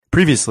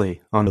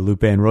Previously on the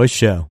Lupe and Royce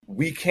show.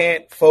 We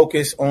can't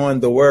focus on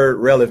the word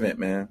relevant,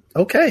 man.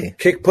 Okay.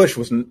 Kick Push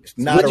was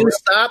not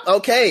stop?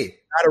 Okay.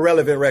 Not a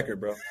relevant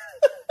record, bro.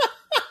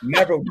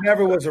 never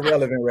was a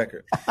relevant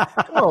record. Come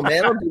on,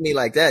 man. Don't do me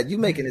like that. You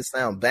making it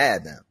sound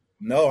bad now.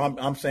 No,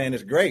 I'm saying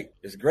it's great.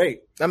 It's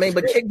great. I mean,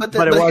 but it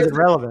wasn't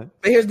relevant.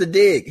 But here's the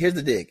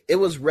dig. It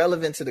was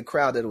relevant to the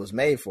crowd that it was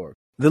made for.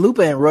 The Lupe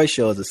and Royce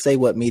show is a Say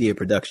What Media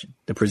production.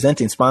 The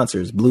presenting sponsor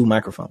is Blue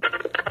Microphone.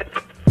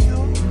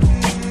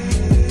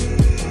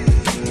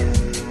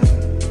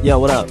 Yo,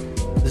 what up?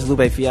 This is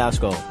Lupe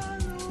Fiasco,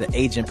 the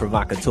agent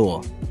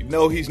provocateur.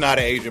 No, he's not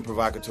an agent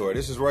provocateur.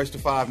 This is Royce the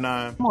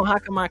 5'9". Come on, how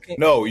come I can't?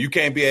 No, you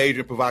can't be an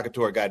agent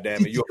provocateur,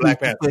 goddammit. You're a Black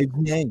Panther.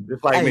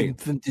 Just like me.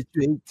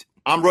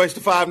 I'm Royce the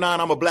 5'9".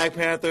 I'm a Black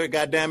Panther,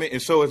 goddammit,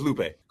 and so is Lupe.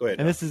 Go ahead.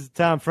 And this is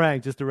Tom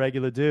Frank, just a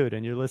regular dude,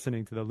 and you're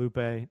listening to the Lupe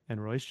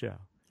and Royce show.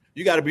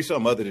 You got to be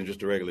something other than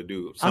just a regular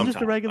dude. I'm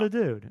just a regular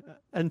dude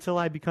until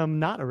I become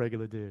not a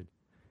regular dude.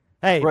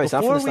 Hey, Royce,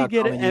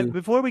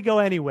 before we go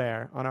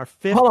anywhere on our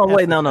fifth. Hold on,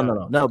 wait,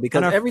 no,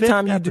 because every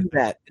time you do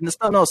that,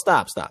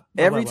 stop.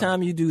 Every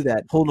time you do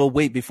that, hold on,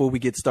 wait before we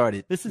get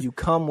started. You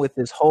come with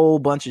this whole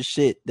bunch of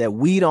shit that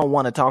we don't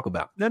want to talk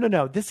about.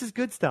 No. This is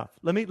good stuff.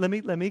 Let me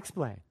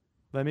explain.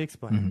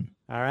 Mm-hmm.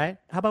 All right.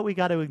 How about we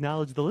got to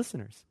acknowledge the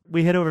listeners?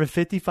 We hit over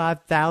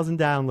 55,000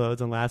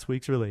 downloads on last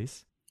week's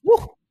release.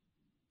 Woo!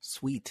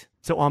 Sweet.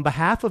 So on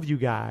behalf of you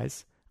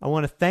guys, I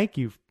want to thank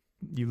you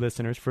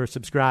listeners, for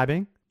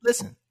subscribing.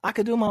 Listen, I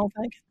could do my own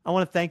thing. I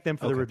want to thank them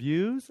for the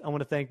reviews. I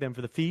want to thank them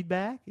for the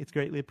feedback. It's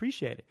greatly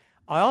appreciated.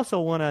 I also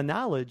want to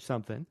acknowledge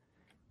something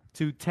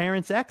to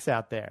Terrence X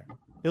out there,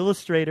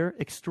 illustrator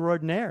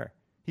extraordinaire.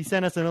 He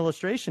sent us an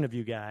illustration of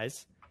you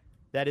guys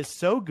that is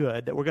so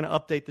good that we're going to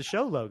update the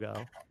show logo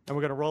and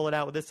we're going to roll it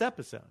out with this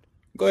episode.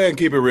 Go ahead and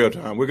keep it real,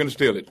 Tom. We're going to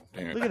steal it,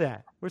 Terrence. Look at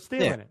that. We're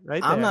stealing it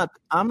right there.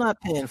 I'm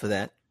not paying for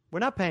that. We're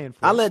not paying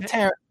for it. I'll let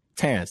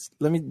Terrence.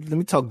 Let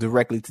me talk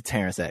directly to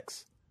Terrence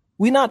X.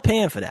 We're not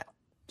paying for that.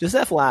 Just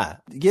FYI,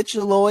 get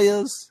your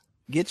lawyers,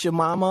 get your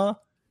mama,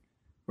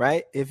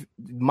 right? If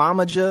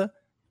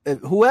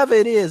whoever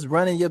it is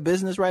running your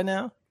business right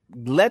now,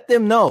 let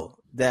them know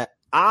that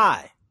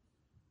I,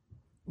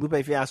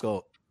 Lupe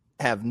Fiasco,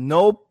 have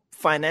no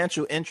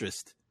financial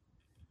interest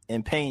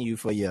in paying you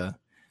for your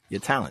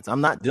talents.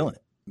 I'm not doing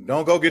it.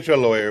 Don't go get your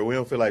lawyer. We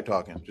don't feel like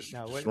talking. Just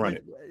run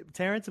it.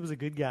 Terrence was a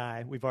good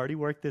guy. We've already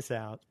worked this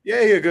out.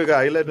 Yeah, he's a good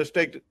guy. He let us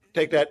take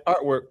that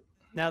artwork.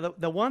 Now,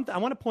 the one I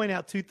want to point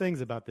out two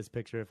things about this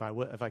picture,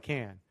 if I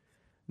can.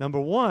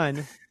 Number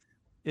one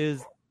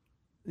is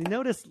you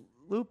notice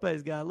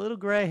Lupe's got a little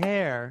gray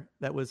hair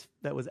that was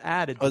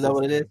added. Oh, is that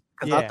what it is?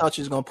 Because I thought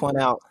you was gonna point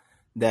out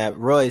that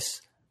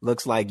Royce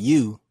looks like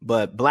you,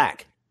 but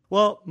black.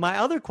 Well, my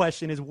other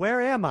question is,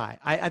 where am I?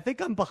 I think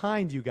I'm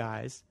behind you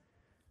guys.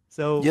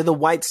 So you're the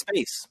white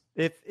space.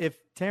 If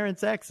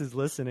Terrence X is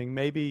listening,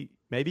 maybe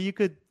you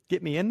could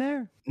get me in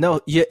there?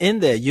 No, you're in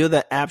there. You're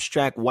the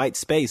abstract white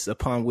space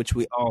upon which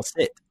we all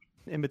sit.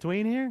 In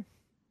between here?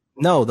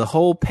 No, the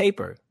whole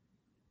paper.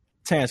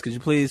 Terrence, could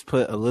you please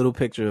put a little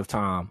picture of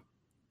Tom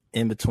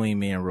in between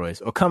me and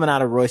Royce, or coming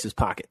out of Royce's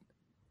pocket?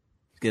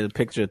 Get a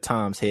picture of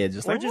Tom's head,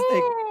 just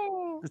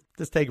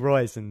take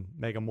Royce and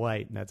make him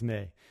white, and that's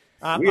me.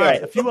 All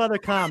right, a few other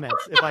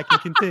comments, if I can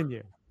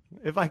continue.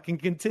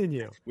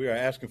 We are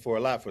asking for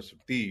a lot for some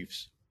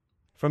thieves.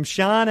 From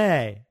Sean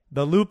A.,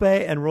 the Lupe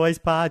and Royce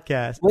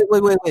podcast.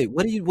 Wait.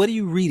 What are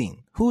you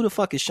reading? Who the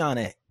fuck is Sean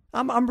A?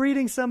 I'm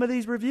reading some of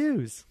these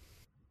reviews.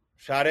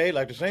 Sade,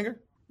 like the singer?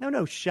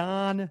 No,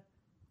 Sean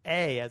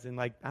A, as in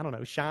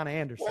Sean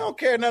Anderson. We don't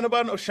care nothing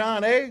about no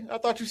Sean A. I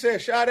thought you said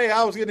Sade.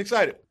 I was getting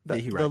excited. The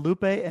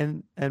Lupe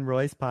and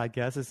Royce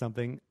podcast is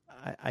something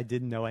I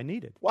didn't know I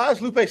needed. Why is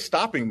Lupe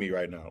stopping me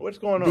right now? What's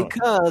going on?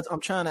 Because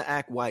I'm trying to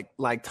act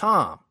like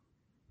Tom.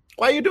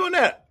 Why are you doing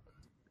that?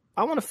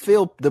 I want to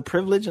feel the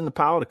privilege and the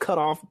power to cut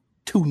off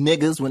two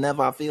niggas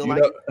whenever I feel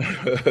like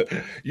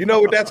it. You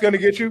know what that's going to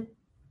get you?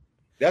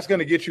 That's going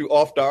to get you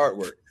off the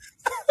artwork.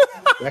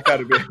 That got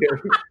to be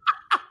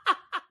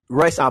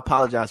Royce, I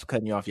apologize for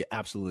cutting you off. You're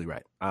absolutely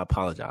right. I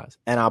apologize.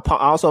 And I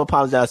also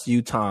apologize to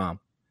you, Tom,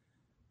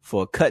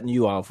 for cutting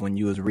you off when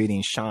you was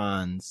reading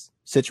Sean's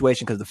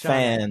situation, because the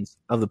fans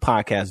of the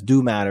podcast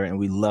do matter and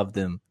we love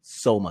them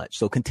so much.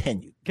 So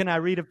continue. Can I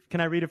read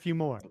a few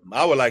more?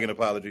 I would like an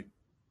apology.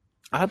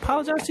 I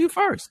apologize to you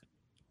first.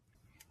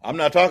 I'm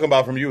not talking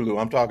about from you, Lou.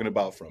 I'm talking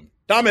about from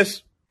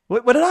Thomas.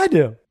 What did I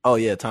do? Oh,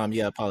 yeah, Tom.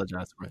 Yeah,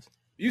 apologize to us.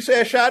 You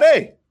said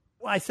Sade.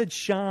 Well, I said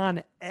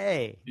Sean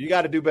A. You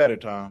got to do better,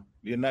 Tom.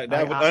 That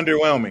was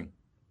underwhelming.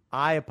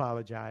 I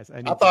apologize.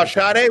 I thought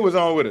Sade was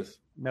on with us.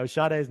 No,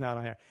 Sade's not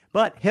on here.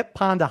 But Hip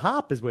Panda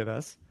Hop is with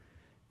us.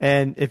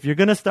 And if you're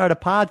going to start a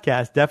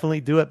podcast, definitely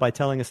do it by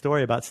telling a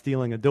story about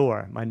stealing a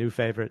door, my new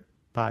favorite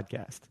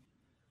podcast.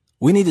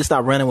 We need to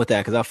stop running with that,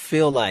 because I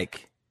feel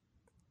like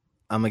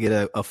I'm going to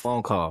get a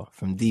phone call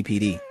from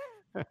DPD.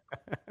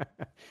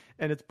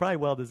 And it's probably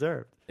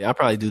well-deserved. Yeah, I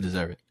probably do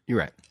deserve it. You're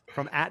right.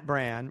 From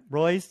 @Brand,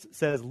 Royce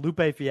says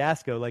Lupe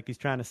Fiasco like he's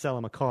trying to sell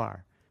him a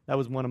car. That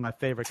was one of my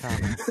favorite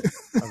comments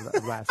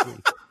of last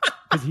week.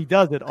 because he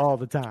does it all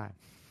the time.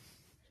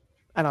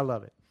 And I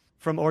love it.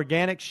 From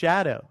Organic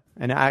Shadow.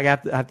 And I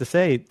have to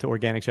say to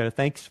Organic Shadow,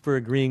 thanks for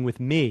agreeing with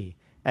me.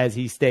 As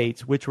he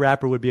states, which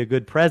rapper would be a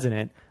good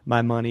president?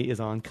 My money is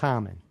on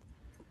Common.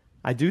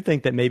 I do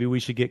think that maybe we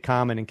should get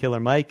Common and Killer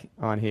Mike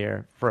on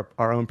here for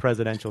our own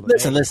presidential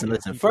debate. Listen.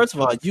 First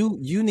of all,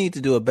 you need to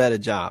do a better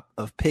job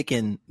of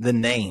picking the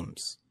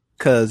names.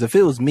 Because if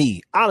it was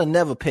me, I'd have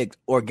never picked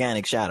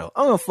Organic Shadow.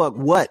 I don't give a fuck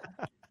what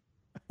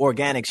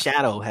Organic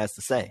Shadow has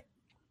to say.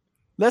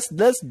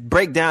 Let's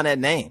break down that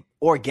name.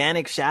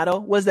 Organic Shadow?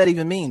 What does that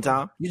even mean,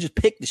 Tom? You just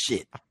pick the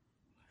shit.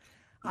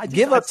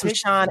 Give us some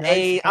Sean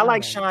A. I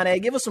like Sean A.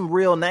 Give us some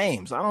real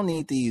names. I don't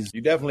need these.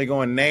 You definitely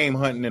going name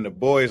hunting in the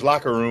boys'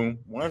 locker room.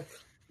 Why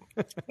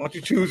don't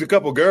you choose a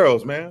couple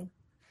girls, man?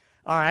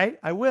 All right,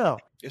 I will.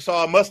 It's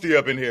all musty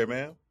up in here,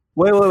 man.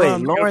 Wait.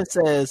 Lauren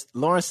says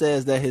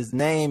that his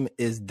name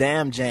is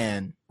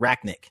Damjan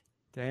Racknick.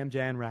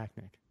 Damjan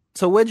Racknick.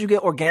 So where'd you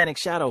get Organic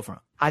Shadow from?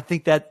 I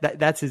think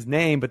that's his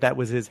name, but that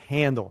was his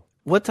handle.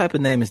 What type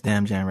of name is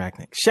Damjan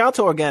Racknick? Shout out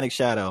to Organic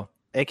Shadow.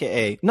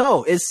 AKA,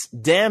 no, it's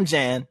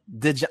Damjan.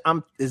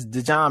 Is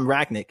Dejan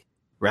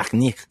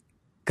Racknick,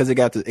 because it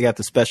got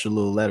the special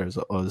little letters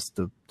or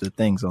the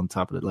things on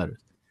top of the letters.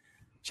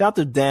 Shout out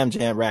to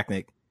Damjan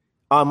Racknick.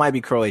 Oh, it might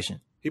be Croatian.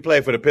 He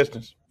played for the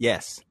Pistons.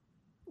 Yes.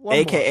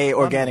 AKA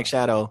Organic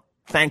Shadow.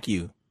 Thank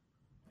you.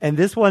 And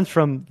this one's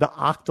from the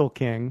Octal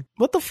King.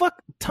 What the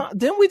fuck?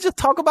 Didn't we just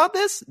talk about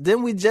this?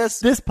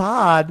 This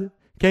pod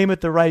came at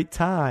the right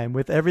time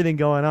with everything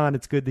going on.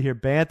 It's good to hear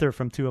banter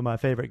from two of my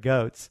favorite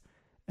goats.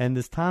 And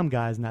this Tom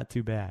guy is not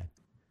too bad.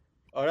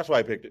 Oh, that's why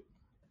I picked it.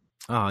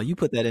 Oh, you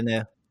put that in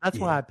there. That's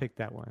why I picked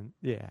that one.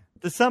 Yeah.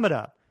 To sum it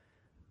up,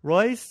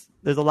 Royce,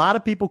 there's a lot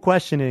of people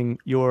questioning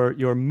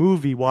your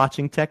movie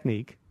watching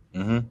technique.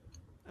 Mm-hmm.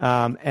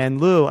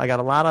 And Lou, I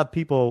got a lot of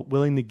people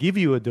willing to give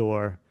you a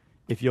door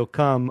if you'll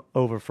come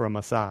over for a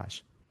massage.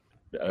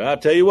 I'll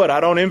tell you what,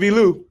 I don't envy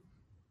Lou.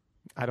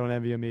 I don't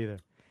envy him either.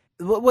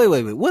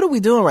 Wait. What are we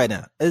doing right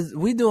now?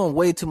 We doing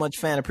way too much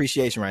fan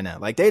appreciation right now.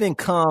 Like, they didn't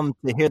come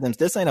to hear them.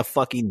 This ain't a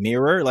fucking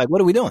mirror. Like,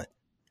 what are we doing?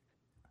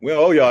 We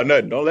don't owe y'all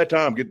nothing. Don't let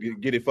Tom get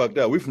it fucked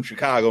up. We from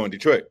Chicago and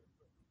Detroit.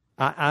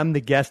 I'm the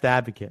guest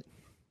advocate.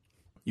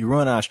 You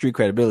ruin our street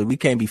credibility. We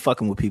can't be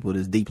fucking with people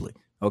this deeply.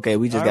 Okay,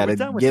 we just got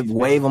to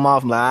wave them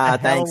off.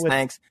 Like,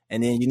 thanks.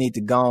 And then you need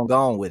to go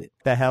on with it.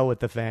 The hell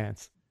with the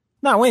fans.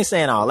 No, we ain't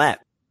saying all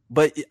that.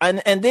 But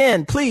and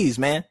then please,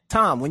 man,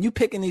 Tom, when you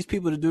picking these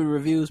people to do the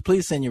reviews,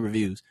 please send your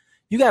reviews.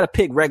 You got to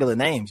pick regular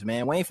names,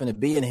 man. We ain't finna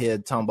be in here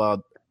talking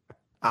about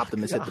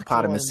Optimus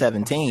Hippopotamus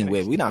 17.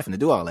 Where we not finna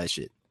do all that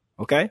shit.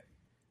 Okay?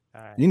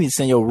 All right. You need to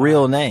send your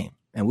real name,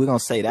 and we're gonna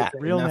say that.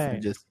 Real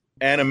name. Just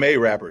anime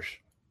rappers.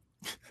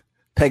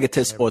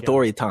 Pegasus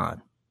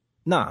Authoriton.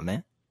 Nah,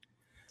 man.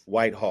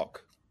 White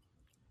Hawk.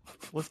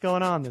 What's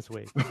going on this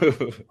week?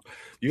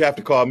 You have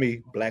to call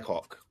me Black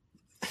Hawk.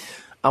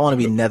 I want to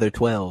be Nether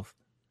 12.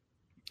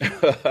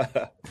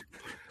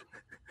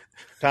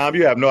 Tom,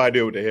 you have no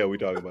idea what the hell we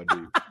talking about,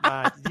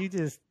 dude.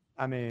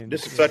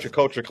 This is such a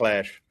culture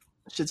clash.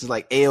 Shit's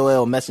like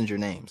AOL Messenger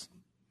names.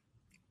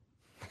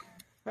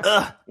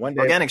 One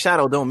day, Organic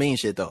Shadow don't mean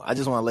shit, though. I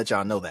just want to let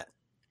y'all know that.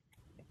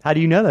 How do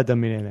you know that doesn't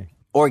mean anything?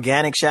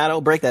 Organic Shadow,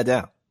 break that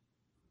down.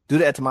 Do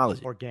the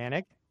etymology.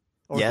 Organic?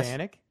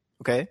 Yes.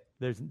 Okay.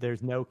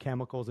 There's no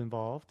chemicals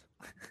involved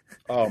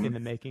in the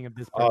making of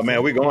this person. Oh,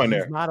 man, we going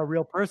there. He's not a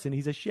real person.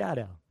 He's a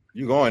shadow.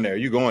 You going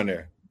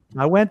there.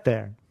 I went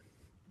there.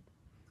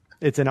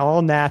 It's an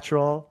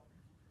all-natural,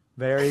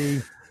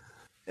 very...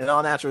 An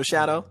all-natural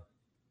shadow?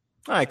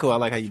 All right, cool. I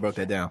like how you broke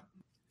that down.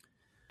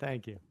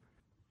 Thank you.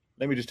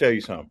 Let me just tell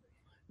you something.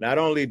 Not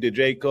only did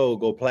J. Cole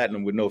go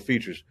platinum with no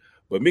features,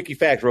 but Mickey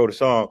Fax wrote a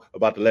song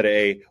about the letter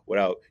A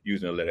without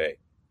using the letter A.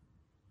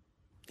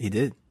 He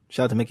did.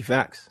 Shout out to Mickey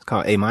Fax. It's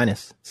called A-.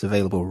 It's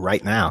available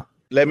right now.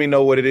 Let me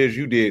know what it is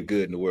you did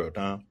good in the world,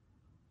 Tom.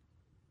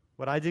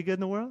 What I did good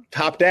in the world?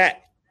 Top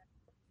that.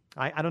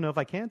 I don't know if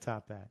I can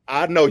top that.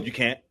 I know you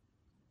can't.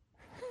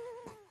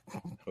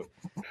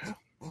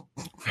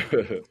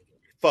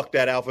 Fuck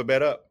that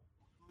alphabet up.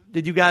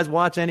 Did you guys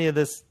watch any of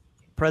this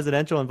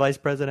presidential and vice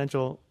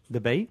presidential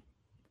debate?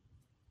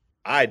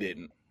 I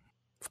didn't.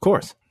 Of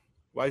course.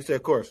 Why you say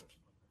of course?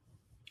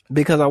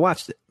 Because I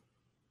watched it.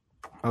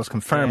 I was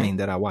confirming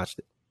that I watched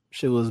it.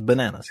 Shit was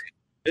bananas.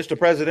 It's the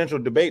presidential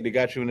debate that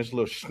got you in this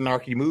little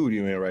snarky mood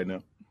you're in right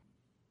now.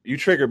 You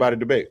triggered by the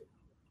debate.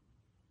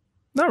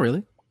 Not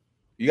really.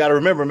 You got to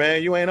remember,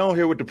 man, you ain't on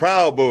here with the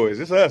Proud Boys.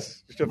 It's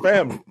us. It's your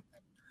family.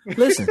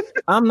 Listen,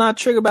 I'm not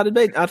triggered by the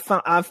debate.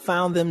 I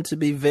found them to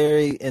be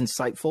very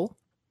insightful.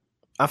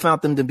 I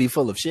found them to be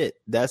full of shit.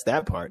 That's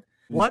that part.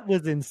 What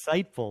was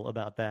insightful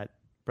about that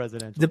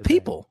presidential The debate?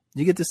 people.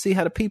 You get to see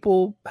how the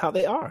people, how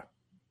they are.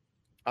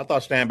 I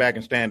thought Stand Back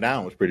and Stand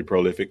Down was pretty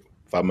prolific,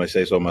 if I must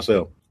say so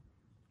myself.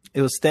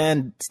 It was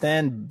stand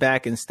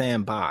back and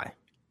stand by.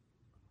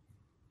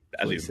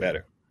 That's even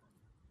better.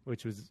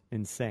 Which was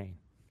insane.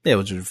 Yeah,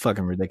 which was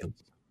fucking ridiculous.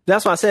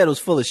 That's why I said it was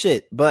full of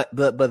shit. But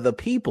the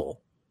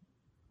people,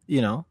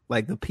 you know,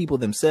 like the people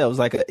themselves,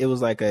 it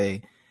was like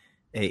a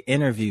a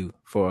interview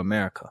for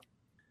America.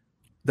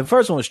 The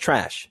first one was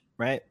trash,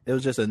 right? It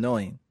was just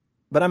annoying.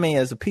 But I mean,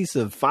 as a piece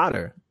of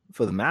fodder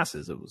for the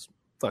masses, it was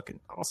fucking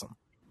awesome.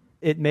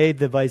 It made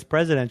the vice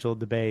presidential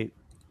debate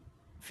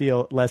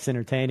feel less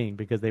entertaining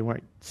because they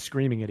weren't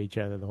screaming at each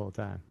other the whole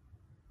time.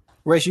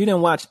 Race, you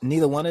didn't watch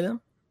neither one of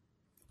them?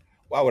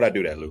 Why would I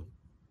do that, Lou?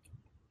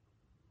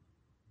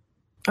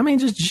 I mean,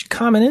 just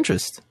common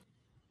interest.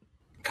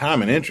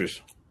 Common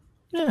interest?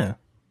 Yeah.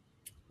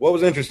 What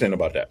was interesting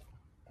about that?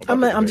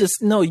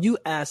 You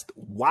asked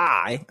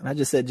why, and I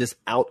just said just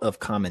out of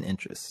common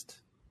interest.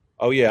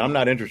 Oh yeah, I'm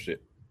not interested.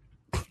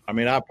 I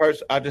mean, I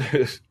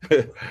just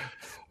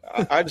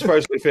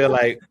personally feel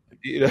like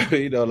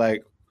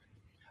like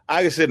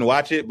I can sit and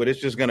watch it, but it's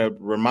just gonna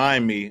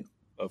remind me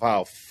of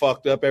how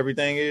fucked up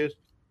everything is.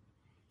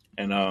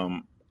 And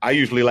I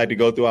usually like to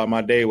go throughout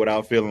my day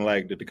without feeling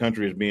like that the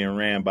country is being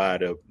ran by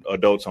the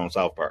adults on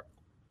South Park.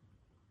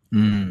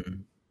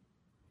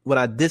 What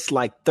I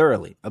disliked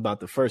thoroughly about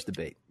the first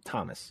debate,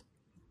 Thomas,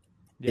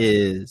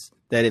 is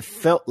that it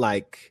felt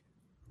like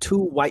two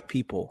white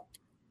people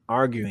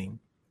arguing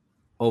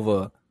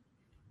over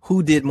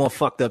who did more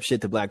fucked up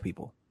shit to black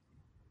people.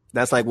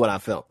 That's like what I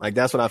felt. Like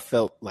that's what I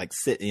felt like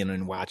sitting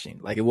and watching.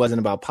 Like it wasn't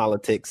about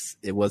politics.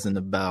 It wasn't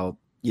about,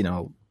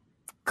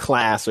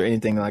 class or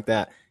anything like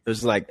that. It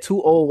was like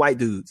two old white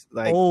dudes.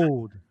 Like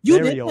old.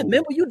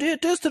 Remember you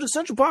did this to the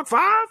Central Park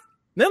 5?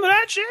 Remember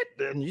that shit?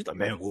 And you thought,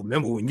 man,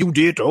 remember when you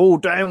did the whole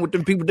thing with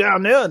them people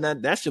down there? And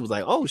that shit was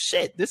like, oh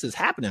shit, this is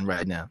happening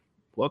right now.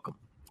 Welcome.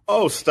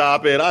 Oh,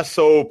 stop it. I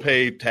so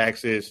paid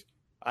taxes.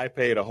 I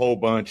paid a whole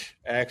bunch.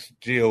 Ask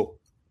Jill.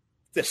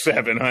 The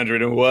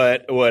 700 and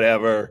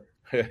whatever.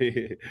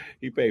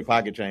 He paid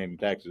pocket change and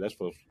taxes. That's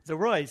supposed. So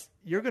Royce,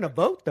 you're gonna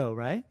vote though,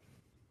 right?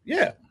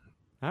 Yeah.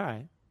 All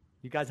right.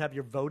 You guys have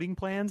your voting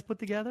plans put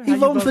together? He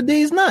voting for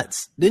these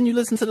nuts. Didn't you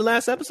listen to the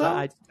last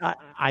episode?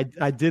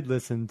 I did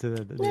listen to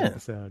the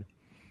episode.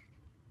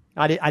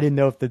 I didn't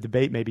know if the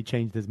debate maybe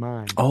changed his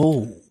mind.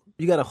 Oh,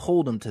 you got to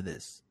hold him to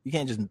this. You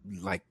can't just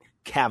like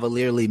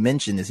cavalierly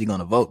mention is he going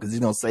to vote because he's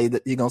going to say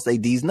that he's going to say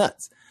these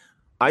nuts.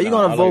 Are you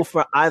going to vote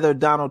for either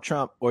Donald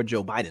Trump or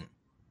Joe Biden?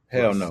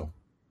 Hell no.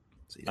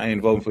 I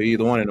ain't voting for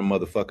either one of them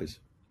motherfuckers.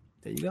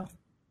 There you go.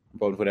 I'm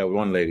voting for that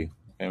one lady.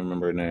 I can't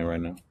remember her name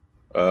right now.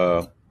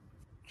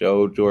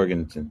 Jo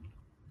Jorgensen.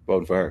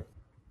 Voting for her.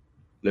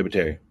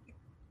 Libertarian.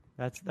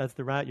 That's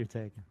the route you're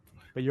taking.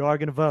 But you are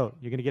going to vote.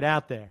 You're going to get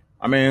out there.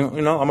 I mean,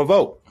 I'm going to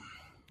vote.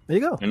 There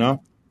you go.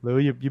 Lou,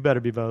 you better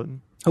be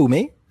voting. Who,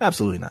 me?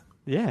 Absolutely not.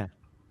 Yeah.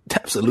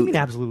 Absolutely. What do you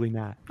mean absolutely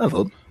not? I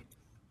vote.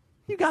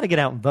 You got to get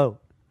out and vote.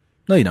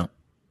 No, you don't.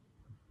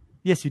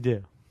 Yes, you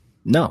do.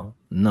 No,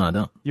 I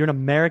don't. You're an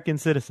American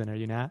citizen, are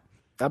you not?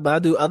 But I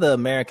do other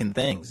American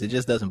things. It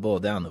just doesn't boil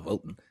down to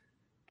voting.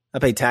 I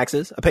pay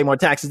taxes. I pay more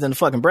taxes than the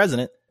fucking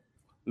president.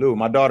 Lou,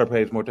 my daughter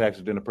pays more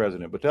taxes than the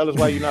president. But tell us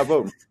why you're not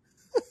voting.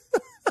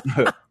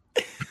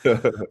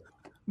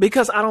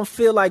 Because I don't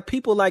feel like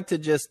people like to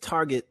just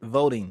target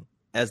voting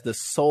as the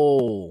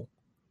sole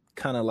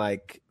kind of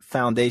like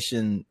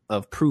foundation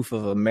of proof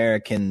of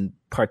American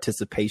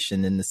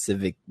participation in the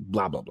civic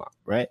blah, blah, blah.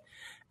 Right.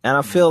 And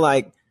I feel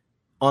like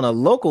on a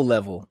local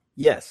level,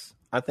 yes,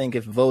 I think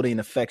if voting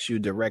affects you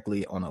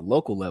directly on a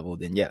local level,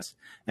 then yes.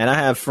 And I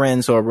have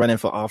friends who are running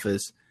for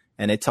office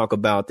and they talk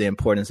about the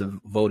importance of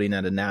voting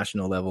at a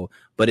national level,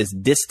 but it's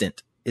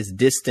distant. It's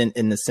distant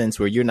in the sense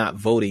where you're not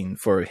voting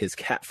for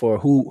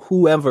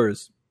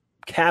whoever's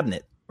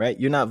cabinet, right?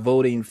 You're not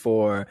voting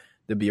for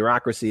the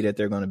bureaucracy that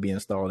they're going to be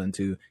installed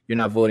into. You're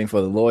not voting for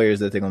the lawyers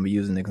that they're going to be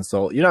using to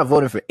consult. You're not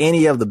voting for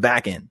any of the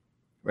back end,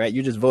 right?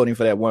 You're just voting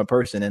for that one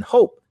person and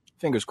hope,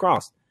 fingers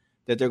crossed,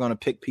 that they're going to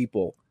pick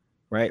people,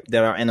 right,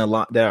 that are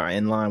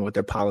in line with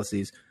their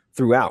policies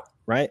throughout,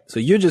 right? So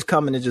you're just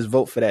coming to just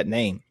vote for that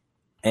name,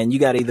 and you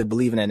got to either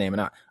believe in that name or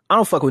not. I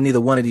don't fuck with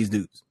neither one of these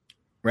dudes,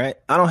 right?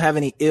 I don't have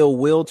any ill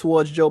will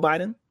towards Joe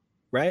Biden,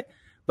 right?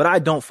 But I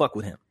don't fuck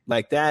with him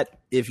like that.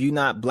 If you're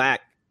not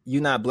black.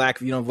 You're not black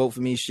if you don't vote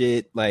for me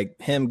shit. Like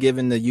him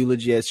giving the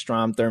eulogy at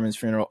Strom Thurmond's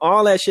funeral,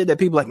 all that shit that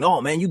people like, no,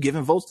 man, you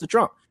giving votes to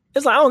Trump.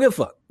 It's like, I don't give a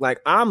fuck. Like,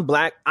 I'm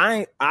black.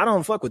 I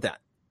don't fuck with that.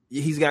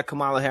 He's got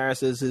Kamala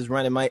Harris as his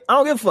running mate. I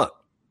don't give a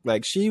fuck.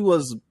 Like, she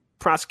was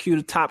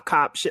prosecutor, top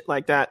cop, shit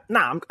like that.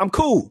 Nah, I'm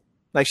cool.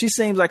 Like, she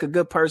seems like a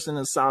good person,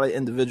 a solid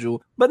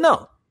individual. But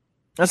no,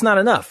 that's not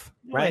enough.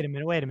 Right?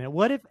 Wait a minute.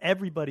 What if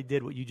everybody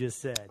did what you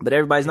just said? But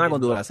everybody's not going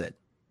to do what I said.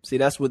 See,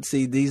 that's what.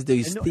 See, these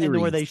theories. And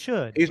where they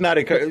should. He's not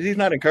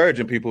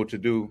encouraging people to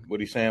do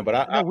what he's saying. But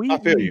I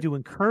feel you. To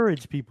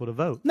encourage people to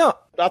vote. No,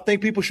 I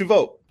think people should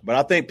vote. But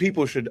I think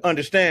people should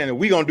understand that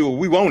we're gonna do what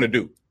we want to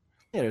do.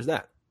 Yeah, there's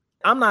that.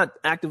 I'm not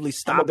actively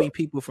stopping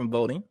people from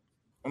voting.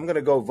 I'm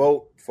gonna go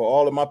vote for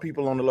all of my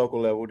people on the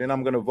local level. Then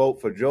I'm gonna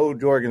vote for Jo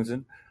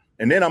Jorgensen,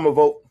 and then I'm gonna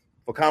vote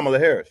for Kamala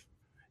Harris,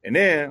 and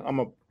then I'm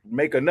gonna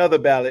make another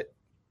ballot.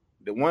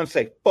 The one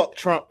say fuck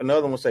Trump, and the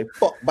other one say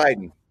fuck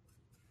Biden.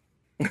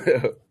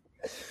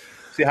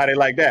 See how they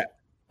like that?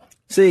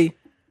 See,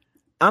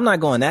 I'm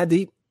not going that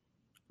deep,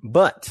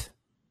 but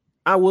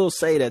I will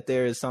say that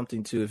there is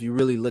something to, if you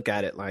really look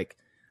at it, like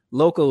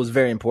local is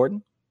very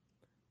important.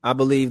 I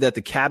believe that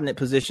the cabinet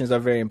positions are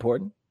very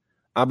important.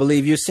 I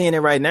believe you're seeing it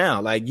right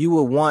now. Like, you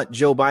would want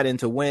Joe Biden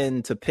to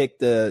win to pick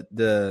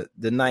the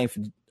ninth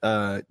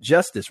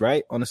justice,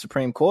 right, on the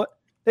Supreme Court.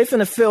 They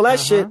finna fill that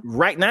shit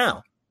right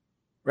now,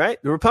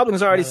 right? The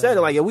Republicans already said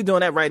it. Like, yeah, we're doing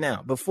that right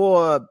now.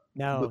 Before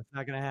no, it's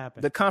not gonna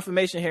happen. The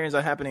confirmation hearings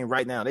are happening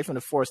right now. They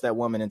finna force that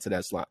woman into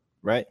that slot,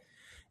 right?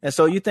 And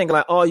so you think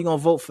like, oh, you're gonna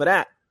vote for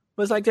that,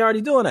 but it's like they're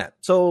already doing that.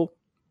 So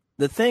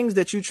the things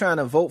that you're trying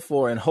to vote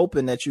for and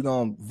hoping that you're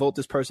gonna vote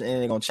this person in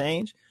and they're gonna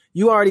change,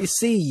 you already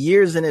see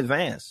years in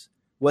advance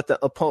what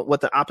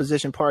the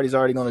opposition party is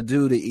already going to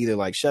do to either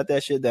like shut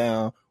that shit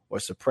down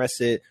or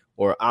suppress it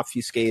or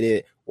obfuscate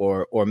it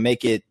or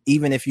make it,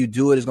 even if you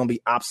do it, it's going to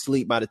be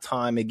obsolete by the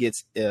time it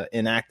gets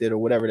enacted or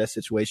whatever that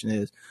situation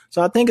is.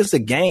 So I think it's a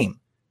game,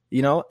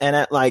 you know, and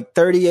at like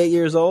 38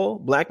 years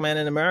old, black man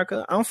in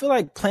America, I don't feel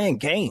like playing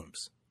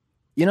games.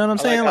 You know what I'm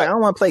saying? Like, I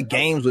don't want to play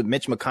games with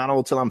Mitch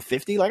McConnell till I'm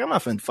 50. Like, I'm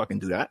not finna fucking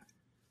do that.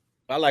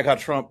 I like how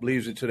Trump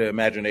leaves it to the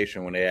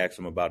imagination when they ask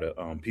him about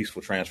a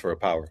peaceful transfer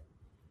of power.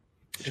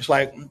 Just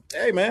like,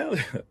 hey, man,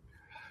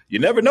 you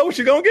never know what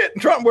you're going to get in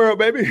Trump world,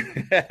 baby.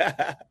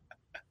 What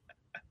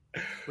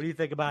do you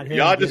think about him?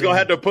 Y'all just going to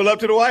have to pull up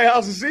to the White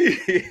House and see.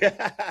 He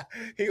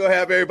going to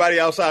have everybody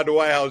outside the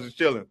White House just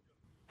chilling.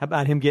 How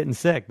about him getting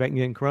sick,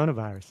 getting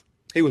coronavirus?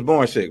 He was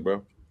born sick,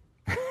 bro.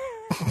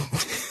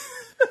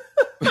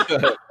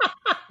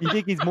 You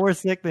think he's more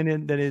sick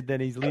than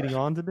he's leading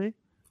on to be?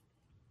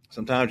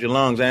 Sometimes your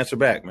lungs answer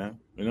back, man.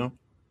 You know?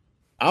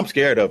 I'm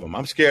scared of him.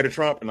 I'm scared of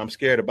Trump, and I'm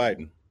scared of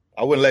Biden.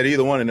 I wouldn't let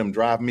either one of them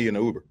drive me in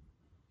an Uber.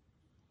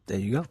 There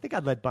you go. I think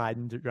I'd let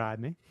Biden drive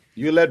me.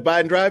 You let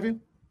Biden drive you?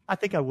 I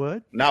think I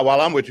would. Not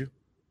while I'm with you.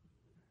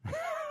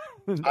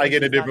 I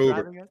get a different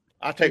Uber.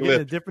 I take Lyft.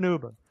 A different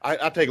Uber.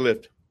 I take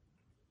Lyft.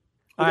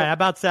 All right. How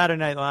about Saturday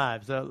Night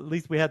Live? So at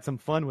least we had some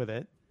fun with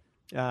it.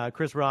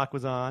 Chris Rock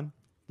was on.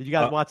 Did you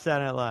guys watch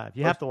Saturday Night Live?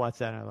 You have to watch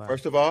Saturday Night Live.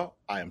 First of all,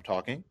 I am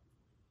talking.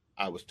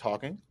 I was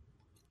talking.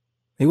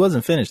 He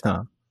wasn't finished,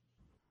 Tom.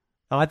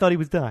 Oh, I thought he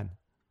was done.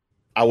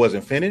 I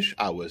wasn't finished.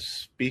 I was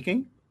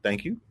speaking.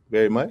 Thank you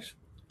very much.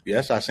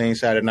 Yes, I seen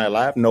Saturday Night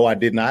Live. No, I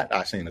did not.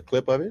 I seen a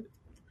clip of it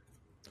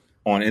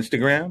on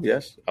Instagram.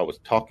 Yes, I was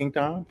talking,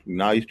 Tom.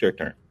 Now it's your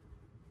turn.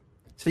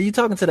 So you're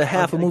talking to the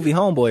half a movie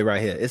homeboy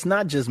right here. It's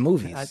not just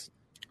movies.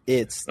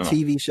 It's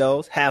TV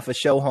shows, half a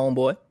show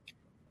homeboy,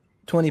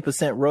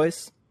 20%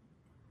 Royce,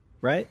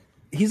 right?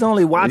 He's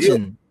only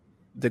watching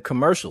the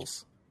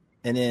commercials,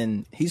 and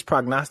then he's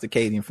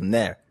prognosticating from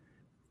there.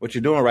 What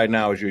you're doing right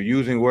now is you're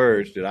using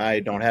words that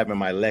I don't have in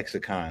my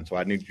lexicon, so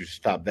I need you to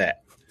stop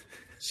that.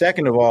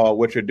 Second of all,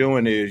 what you're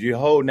doing is you're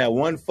holding that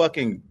one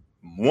thing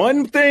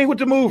with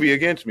the movie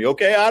against me,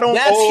 okay?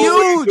 That's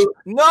huge.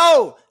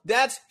 No,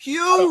 that's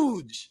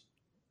huge.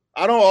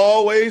 I don't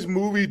always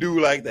movie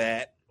do like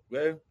that.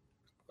 Okay?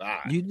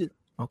 Right. You did.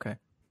 Okay.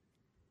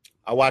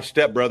 I watch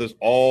Step Brothers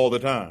all the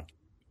time.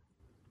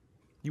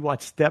 You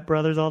watch Step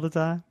Brothers all the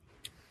time?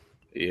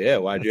 Yeah,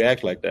 why'd you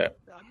act like that?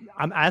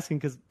 I'm asking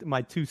because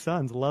my two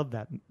sons love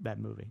that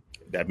movie.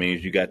 That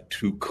means you got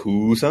two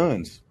cool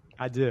sons.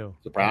 I do.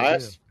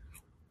 Surprise? I do.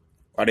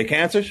 Are they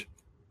cancers?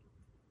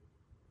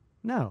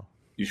 No.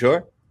 You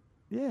sure?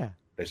 Yeah.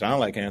 They sound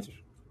like cancers.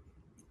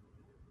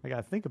 I got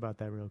to think about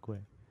that real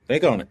quick.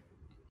 Think on it.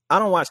 I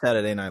don't watch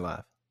Saturday Night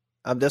Live.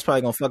 That's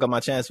probably going to fuck up my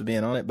chance of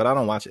being on it, but I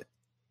don't watch it.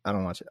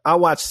 I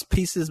watch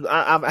pieces.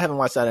 I haven't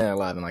watched Saturday Night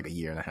Live in like a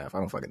year and a half. I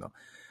don't fucking know.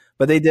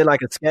 But they did like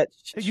a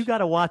sketch. You got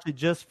to watch it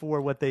just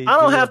for what they. I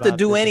don't have to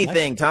do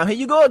anything, Tom. Here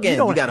you go again.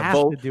 You got to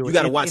vote. You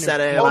got to watch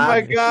Saturday Night Live. Oh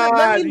my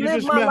God! Let me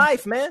live my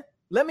life, man.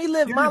 Let me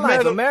live my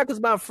life. America's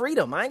about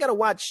freedom. I ain't got to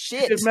watch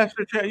shit.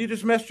 You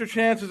just messed your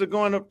chances of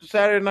going up to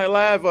Saturday Night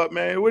Live up,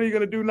 man. What are you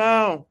gonna do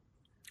now?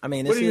 I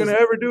mean, what are you gonna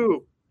ever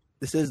do?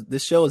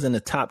 This show is in the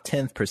top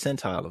 10th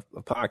percentile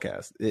of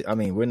podcasts. I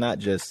mean, we're not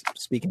just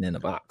speaking in a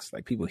box.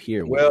 Like, people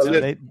hear. Well,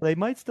 they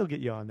might still get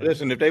you on there.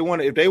 Listen, if they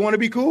want to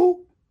be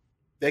cool,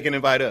 they can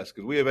invite us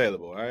because we're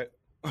available. All right.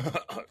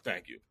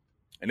 Thank you.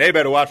 And they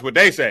better watch what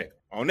they say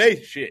on their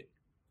shit,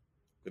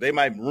 because they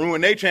might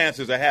ruin their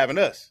chances of having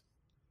us.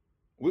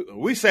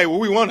 We say what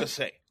we want to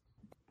say.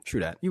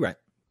 True that. You're right.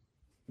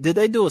 Did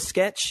they do a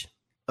sketch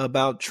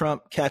about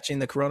Trump catching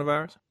the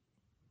coronavirus?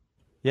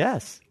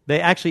 Yes.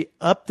 They actually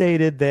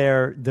updated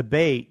their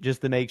debate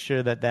just to make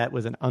sure that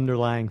was an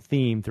underlying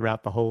theme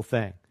throughout the whole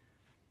thing.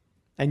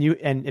 And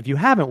if you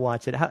haven't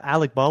watched it,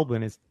 Alec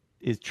Baldwin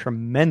is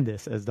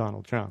tremendous as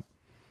Donald Trump.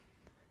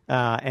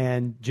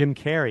 And Jim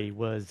Carrey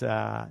was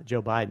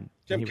Joe Biden.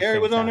 Jim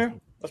Carrey was on there?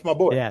 That's my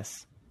boy.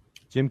 Yes.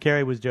 Jim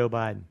Carrey was Joe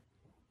Biden.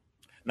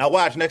 Now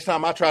watch, next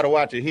time I try to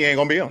watch it, he ain't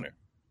going to be on there.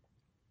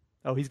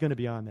 Oh, he's going to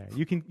be on there.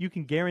 You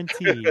can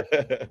guarantee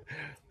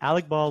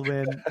Alec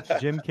Baldwin,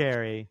 Jim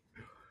Carrey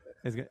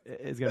is going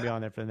to be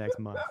on there for the next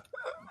month.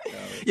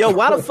 Yo,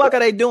 why the fuck are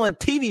they doing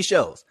TV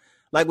shows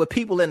like with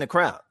people in the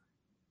crowd?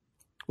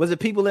 Was it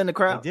people in the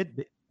crowd?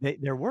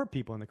 There were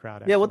people in the crowd.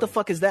 Actually. Yeah, what the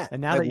fuck is that?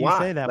 And now that you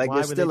say that, like,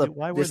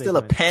 there's still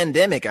a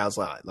pandemic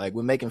outside. Like,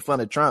 we're making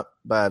fun of Trump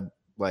by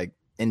like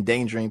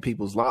endangering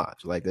people's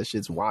lives. Like, that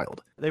shit's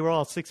wild. They were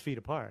all 6 feet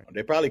apart.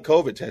 They probably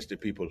COVID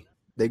tested people.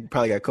 They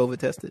probably got COVID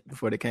tested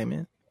before they came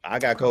in. I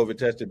got COVID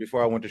tested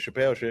before I went to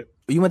Chappelle shit.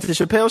 You went to the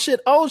Chappelle shit?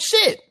 Oh,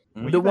 shit.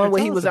 Well, The you better one where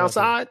tell he us was about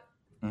outside?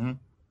 Mhm.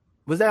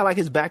 Was that like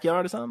his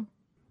backyard or something?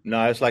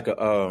 No, it's like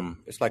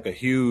a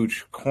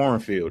huge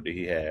cornfield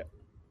that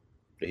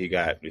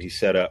he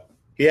set up.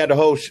 He had the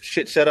whole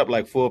shit set up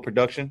like full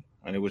production,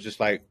 and it was just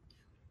like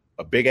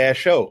a big ass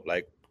show,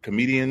 like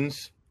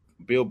comedians,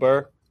 Bill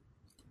Burr,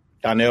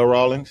 Donnell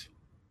Rawlings,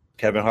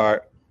 Kevin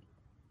Hart,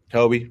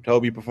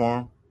 Toby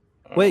performed.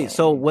 Wait,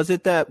 so was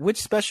it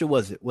which special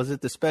was it? Was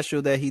it the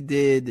special that he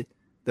did,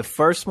 the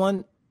first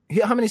one?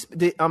 How many,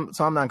 so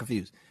I'm not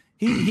confused.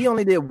 He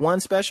only did one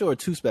special or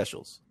 2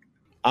 specials?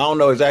 I don't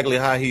know exactly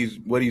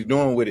what he's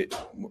doing with it,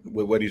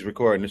 with what he's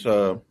recording. It's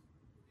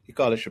he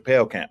called it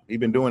Chappelle Camp. He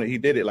been doing it. He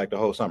did it like the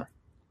whole summer.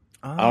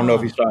 I don't know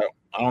if he started.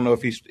 I don't know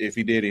if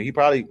he did it. He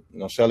probably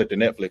gonna sell it to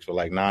Netflix for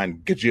like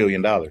 $9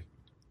 gajillion.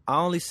 I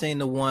only seen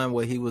the one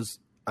where he was,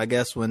 I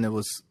guess, when there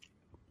was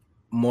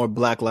more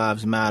Black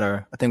Lives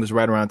Matter. I think it was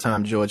right around the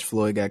time George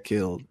Floyd got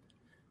killed,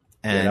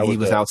 and he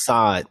was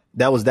outside.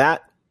 That was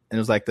that, and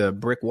it was like the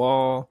brick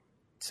wall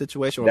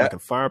situation, or like a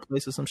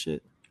fireplace or some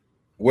shit.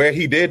 Where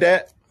he did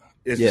that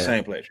is the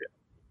same place.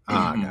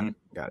 Yeah.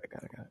 Got it.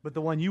 But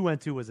the one you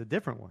went to was a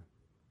different one.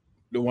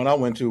 The one I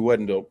went to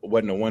wasn't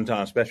a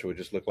one-time special. It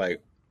just looked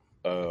like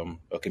a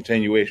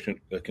continuation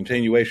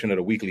of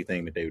the weekly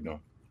thing that they were doing.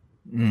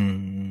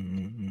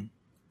 Mm-hmm.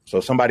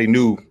 So somebody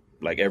knew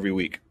like every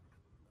week.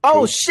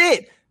 Oh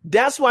shit!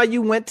 That's why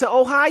you went to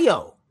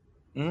Ohio.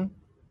 Mm-hmm.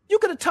 You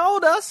could have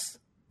told us.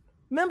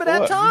 Remember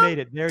that time? You made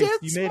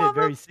it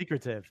very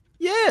secretive.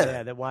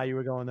 Yeah, that why you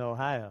were going to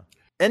Ohio.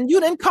 And you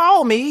didn't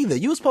call me either.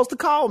 You were supposed to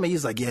call me.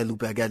 He's like, yeah,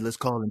 Lupe, let's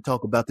call and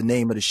talk about the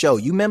name of the show.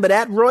 You remember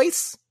that,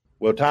 Royce?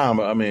 Well, Tom,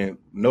 I mean,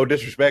 no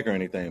disrespect or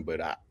anything,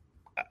 but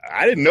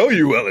I didn't know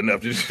you well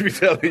enough to just be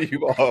telling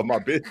you all my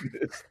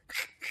business.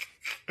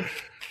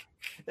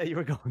 That you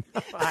were going to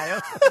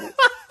Ohio.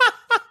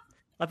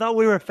 I thought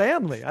we were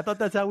family. I thought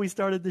that's how we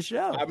started the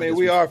show. I mean,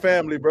 we are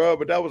family, bro,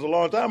 but that was a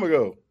long time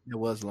ago. It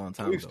was a long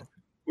time ago.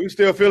 We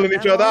still feeling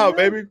each other out,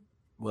 baby.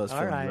 Was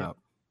feeling out.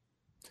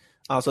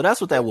 Oh, so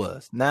that's what that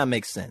was. Now it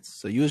makes sense.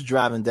 So you was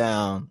driving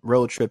down,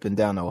 road tripping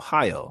down to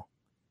Ohio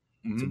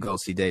to go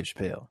see Dave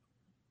Chappelle.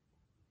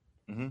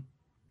 Mm-hmm.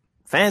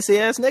 Fancy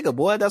ass nigga,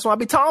 boy. That's what I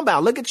be talking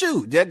about. Look at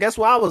you. Guess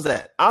where I was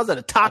at? I was at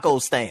a taco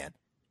stand.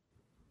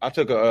 I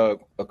took a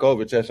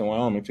COVID test in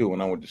Wyoming too when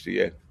I went to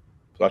CA.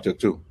 So I took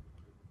 2.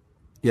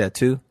 Yeah,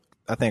 2.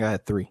 I think I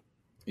had 3.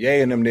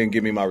 Yay, and them didn't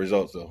give me my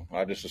results though.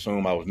 I just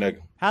assumed I was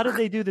negative. How did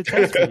they do the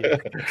test for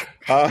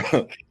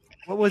you?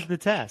 What was the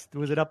test?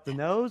 Was it up the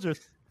nose or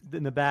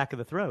in the back of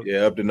the throat?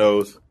 Yeah, up the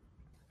nose.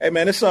 Hey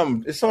man, it's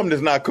something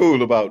that's not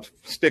cool about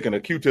sticking a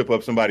Q-tip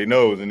up somebody's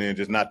nose and then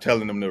just not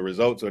telling them the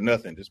results or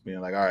nothing. Just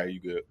being like, all right, you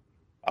good.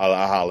 I'll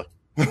holler.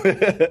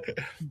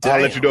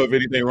 I'll let you know if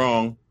anything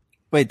wrong.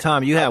 Wait,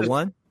 Tom, you had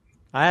one?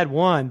 I had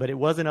one, but it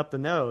wasn't up the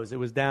nose. It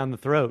was down the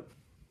throat.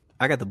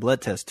 I got the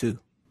blood test too.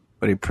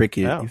 Where they prick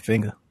your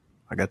finger.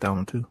 I got that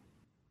one too.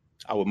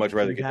 I would much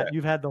rather get that.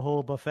 You've had the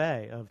whole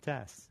buffet of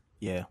tests.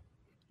 Yeah.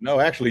 No,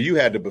 actually, you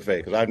had the buffet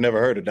because I've never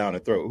heard of down the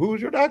throat. Who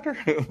was your doctor?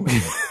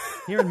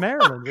 Here in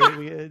Maryland,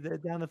 we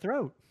down the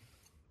throat.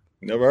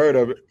 Never heard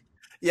of it.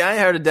 Yeah, I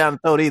ain't heard it down the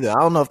throat either. I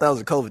don't know if that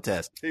was a COVID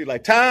test. He's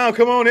like, Tom,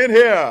 come on in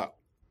here.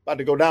 About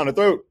to go down the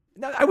throat.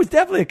 No, I was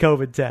definitely a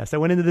COVID test. I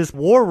went into this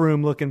war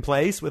room looking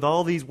place with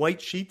all these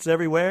white sheets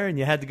everywhere, and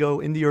you had to go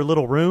into your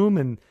little room.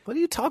 And what are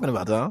you talking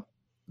about, Tom?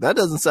 That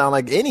doesn't sound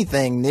like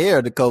anything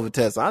near the COVID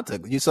test I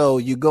took. So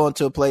you go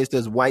into a place,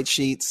 there's white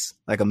sheets,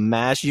 like a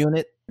MASH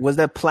unit. Was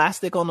there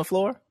plastic on the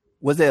floor?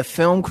 Was there a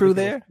film crew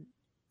there?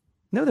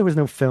 No, there was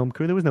no film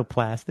crew. There was no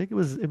plastic. It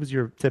was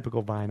your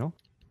typical vinyl.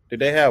 Did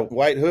they have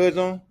white hoods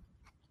on?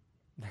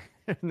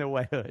 No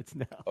white hoods,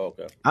 no.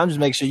 Okay. I'm just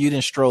making sure you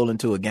didn't stroll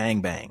into a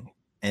gangbang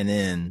and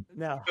then.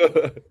 No.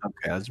 Okay,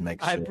 I was just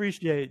making sure. I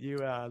appreciate you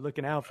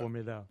looking out for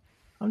me, though.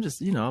 I'm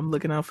just, I'm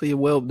looking out for the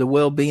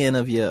well-being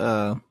of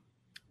your.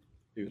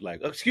 He was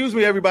like, "Excuse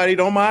me, everybody,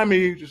 don't mind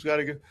me. You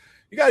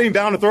got any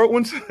down the throat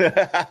ones?"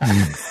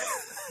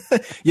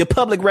 Your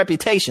public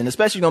reputation,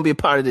 especially going to be a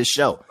part of this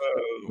show,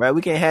 right?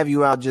 We can't have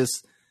you out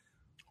just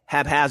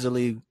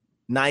haphazardly,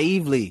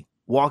 naively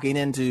walking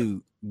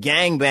into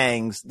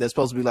gangbangs that's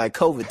supposed to be like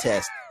COVID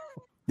tests.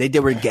 They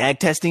were gag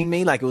testing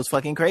me like it was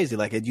fucking crazy.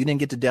 Like, you didn't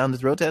get the down the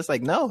throat test.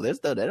 Like, no, they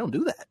don't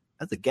do that.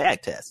 That's a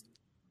gag test.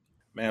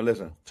 Man,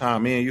 listen,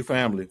 Tom, me and you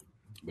family.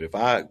 But if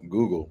I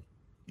Google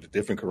the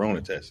different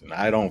corona tests and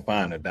I don't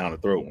find a down the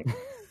throat one,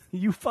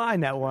 you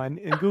find that one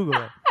and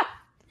Google it.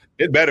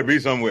 It better be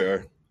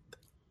somewhere.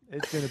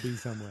 It's gonna be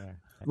somewhere.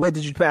 Wait,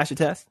 did you pass your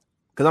test?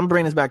 Because I'm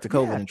bringing this back to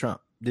COVID and Trump.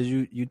 Did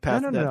you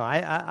pass? No.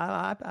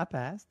 I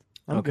passed.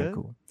 I'm good.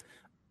 Cool.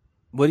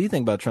 What do you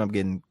think about Trump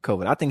getting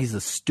COVID? I think he's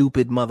a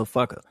stupid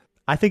motherfucker.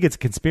 I think it's a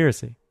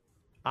conspiracy.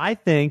 I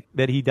think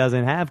that he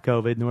doesn't have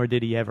COVID, nor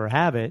did he ever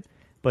have it,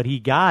 but he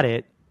got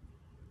it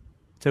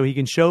so he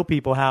can show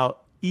people how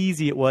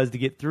easy it was to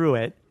get through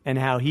it and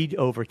how he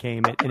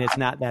overcame it, and it's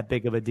not that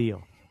big of a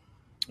deal.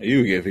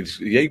 You give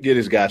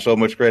this guy so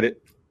much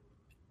credit.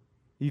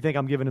 You think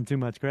I'm giving him too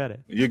much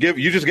credit? You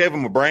just gave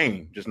him a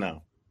brain just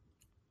now.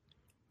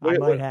 I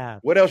might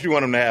have. What else you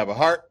want him to have? A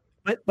heart?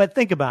 But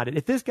think about it.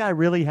 If this guy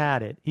really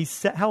had it,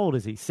 how old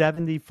is he?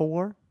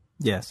 74?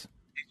 Yes.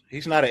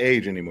 He's not an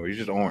age anymore. He's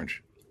just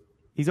orange.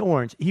 He's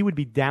orange. He would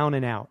be down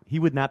and out. He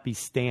would not be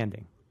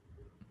standing.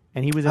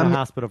 And he was in a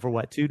hospital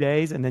for 2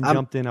 days, and then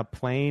jumped in a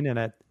plane and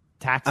a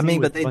taxi.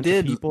 But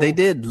they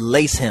did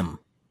lace him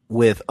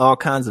with all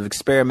kinds of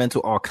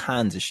experimental, all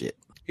kinds of shit.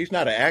 He's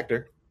not an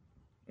actor.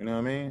 You know what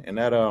I mean? And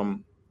that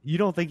You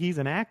don't think he's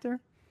an actor?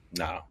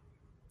 No.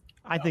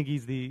 I think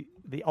he's the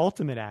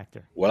ultimate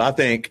actor. Well, I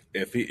think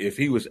if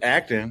he was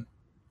acting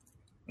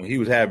when he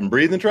was having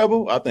breathing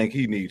trouble, I think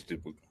he needs to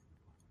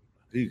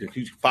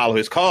follow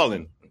his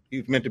calling.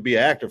 He's meant to be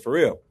an actor for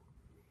real.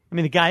 I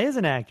mean, the guy is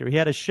an actor. He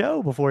had a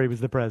show before he was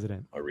the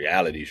president. A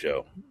reality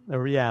show.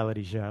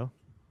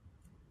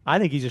 I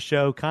think he's a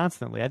show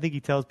constantly. I think he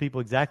tells people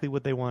exactly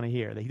what they want to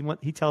hear.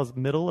 He tells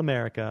middle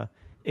America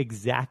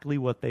exactly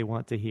what they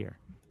want to hear.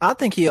 I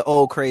think he an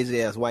old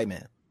crazy ass white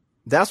man.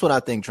 That's what I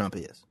think Trump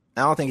is.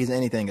 I don't think he's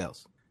anything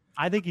else.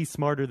 I think he's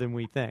smarter than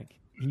we think.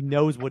 He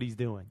knows what he's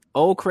doing.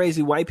 Old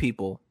crazy white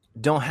people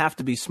don't have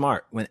to be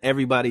smart when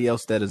everybody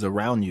else that is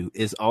around you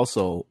is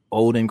also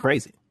old and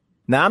crazy.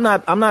 Now,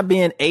 I'm not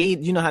being age.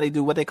 You know how they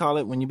do what they call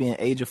it when you're being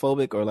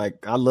ageophobic, or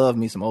like, I love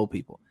me some old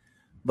people.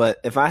 But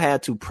if I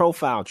had to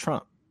profile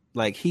Trump,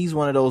 he's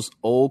one of those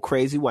old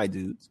crazy white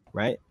dudes,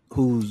 right?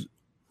 Whose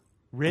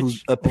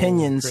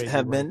opinions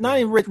have been not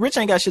even rich. Rich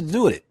ain't got shit to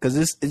do with it, because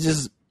it's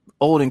just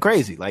old and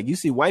crazy. Like, you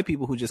see white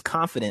people who just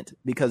confident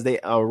because they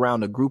are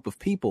around a group of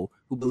people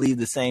who believe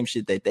the same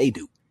shit that they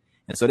do.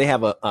 And so they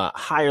have a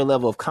higher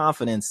level of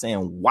confidence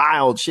saying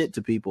wild shit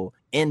to people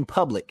in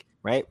public,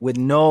 right? With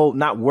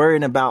not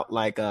worrying about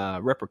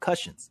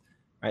repercussions,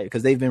 right?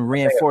 Because they've been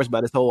reinforced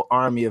by this whole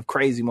army of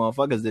crazy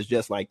motherfuckers that's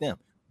just like them.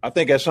 I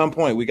think at some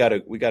point we gotta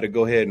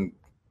go ahead and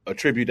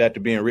attribute that to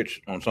being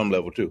rich on some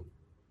level too.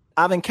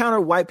 I've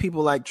encountered white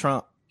people like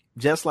Trump,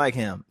 just like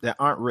him, that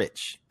aren't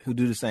rich, who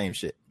do the same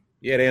shit.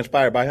 Yeah, they're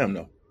inspired by him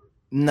though.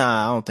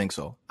 Nah, I don't think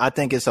so. I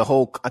think it's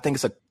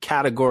a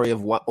category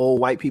of old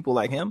white people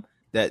like him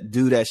that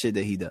do that shit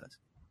that he does.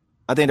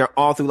 I think they're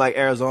all through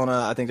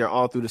Arizona. I think they're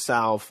all through the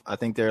South. I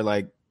think they're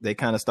they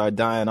kind of start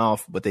dying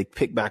off, but they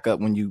pick back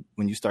up when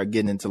you start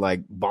getting into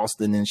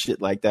Boston and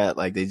shit like that.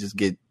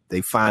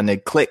 They find their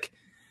clique,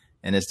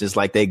 and it's just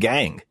they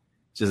gang.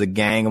 It's just a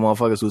gang of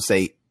motherfuckers who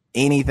say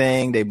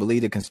anything. They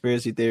believe the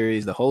conspiracy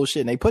theories, the whole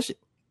shit, and they push it.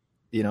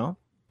 You know?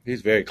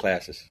 He's very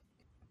classist.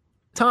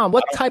 Tom,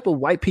 what type of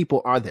white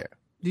people are there?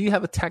 Do you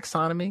have a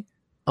taxonomy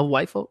of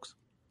white folks?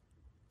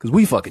 Because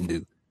we fucking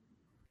do.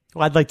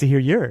 Well, I'd like to hear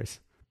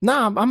yours.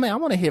 Nah, I mean, I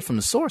want to hear from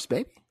the source,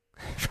 baby.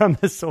 From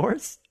the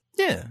source?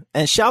 Yeah.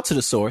 And shout to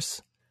the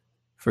source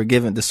for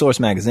giving the Source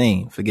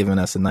magazine for giving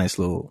us a nice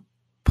little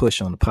push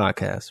on the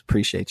podcast.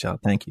 Appreciate y'all.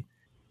 Thank you.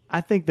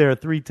 I think there are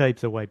 3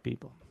 types of white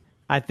people.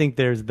 I think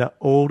there's the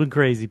old and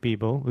crazy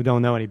people who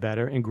don't know any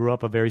better and grew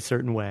up a very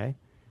certain way.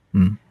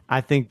 Mm.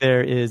 I think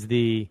there is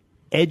the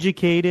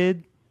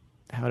educated,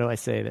 how do I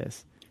say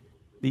this?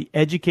 The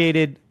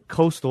educated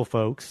coastal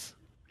folks.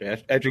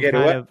 Yes,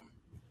 educated what?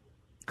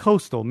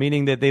 Coastal,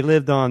 meaning that they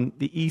lived on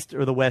the east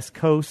or the west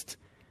coast,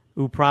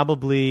 who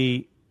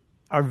probably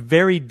are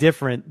very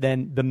different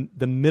than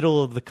the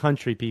middle of the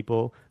country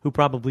people who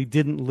probably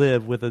didn't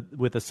live with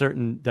a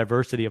certain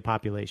diversity of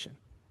population.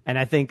 And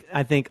I think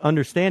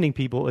understanding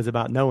people is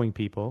about knowing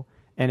people,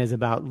 and is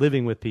about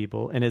living with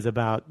people, and is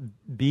about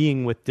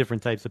being with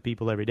different types of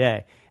people every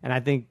day. And I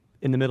think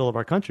in the middle of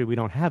our country, we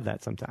don't have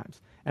that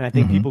sometimes. And I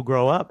think people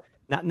grow up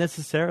not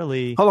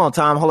necessarily. Hold on,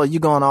 Tom. Hold on. You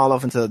going all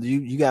off into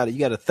you got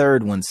a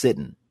third one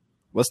sitting.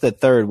 What's that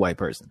third white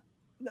person?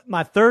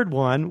 My third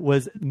one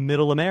was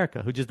middle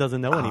America, who just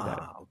doesn't know any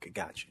better. Okay,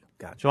 got you.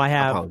 So I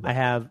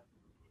have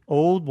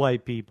old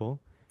white people,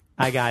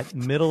 I got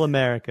middle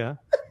America,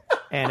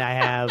 and I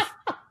have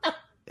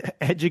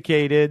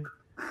educated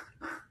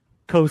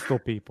coastal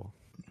people.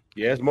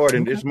 Yeah, it's more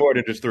than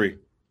just 3.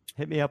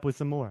 Hit me up with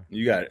some more.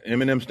 You got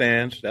M&M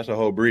stands. That's a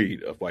whole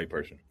breed of white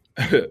person.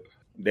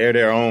 They're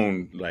their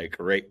own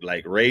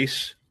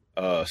race,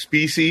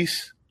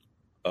 species,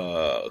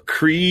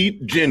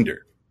 creed,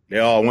 gender.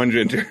 They're all one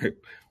gender.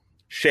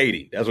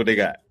 Shady. That's what they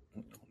got.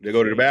 They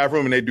go to the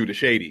bathroom and they do the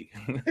shady.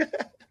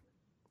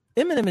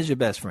 Eminem is your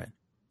best friend.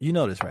 You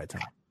know this, right,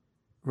 Tom?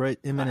 Right?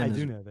 I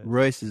do know that.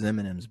 Royce is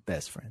Eminem's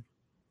best friend.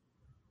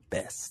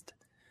 Best.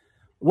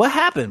 What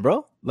happened,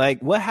 bro?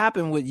 What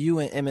happened with you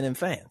and Eminem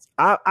fans?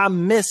 I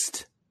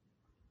missed.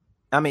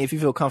 I mean, if you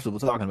feel comfortable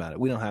talking about it,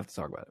 we don't have to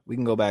talk about it. We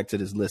can go back to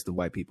this list of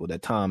white people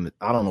that Tom,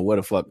 I don't know where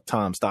the fuck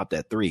Tom stopped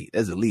at 3.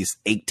 There's at least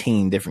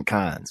 18 different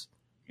kinds.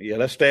 Yeah,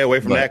 let's stay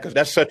away from that because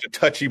that's such a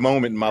touchy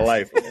moment in my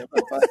life.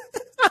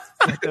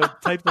 The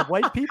types of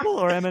white people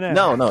or Eminem?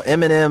 No,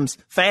 Eminem's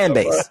fan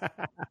base,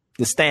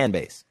 the stan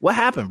base. What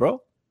happened,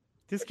 bro?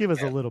 Just give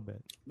us a little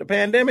bit. The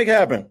pandemic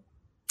happened.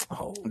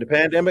 Oh, The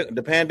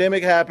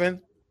pandemic happened,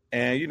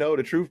 And, you know,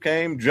 the truth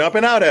came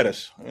jumping out at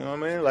us. You know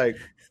what I mean? Like,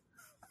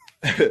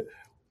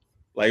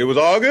 like it was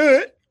all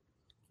good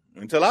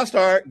until I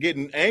start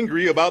getting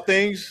angry about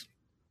things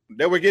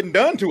that were getting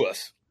done to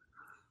us.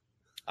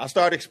 I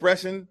started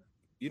expressing,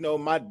 you know,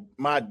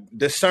 my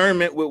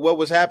discernment with what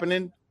was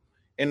happening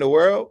in the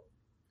world.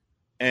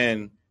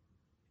 And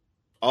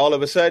all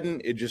of a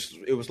sudden,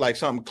 it was like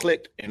something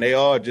clicked, and they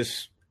all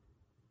just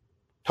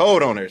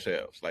told on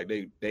themselves. Like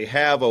they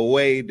have a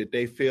way that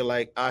they feel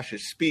like I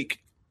should speak,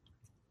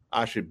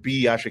 I should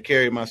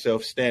carry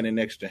myself standing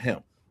next to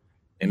him.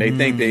 And they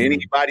think that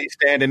anybody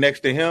standing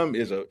next to him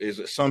is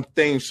some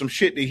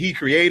shit that he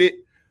created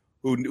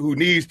who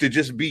needs to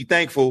just be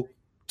thankful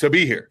to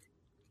be here.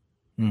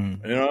 You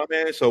know what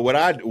I mean? So what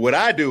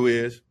I do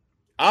is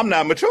I'm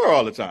not mature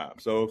all the time.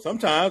 So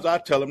sometimes I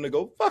tell them to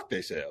go fuck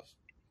themselves.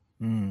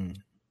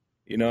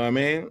 You know what I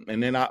mean?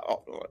 And then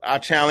I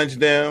challenge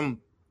them.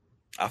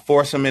 I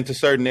force them into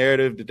certain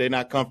narrative that they're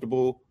not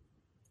comfortable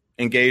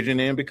engaging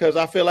in, because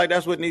I feel like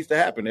that's what needs to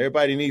happen.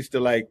 Everybody needs to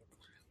like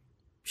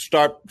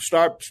start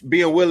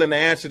being willing to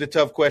answer the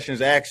tough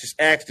questions,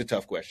 ask the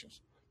tough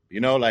questions.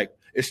 You know, like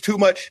it's too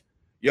much.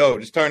 Yo,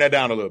 just turn that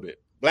down a little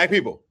bit. Black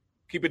people,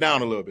 keep it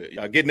down a little bit.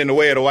 Y'all getting in the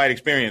way of the white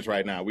experience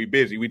right now. We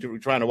busy. We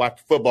trying to watch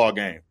the football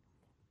game.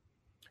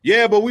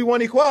 Yeah, but we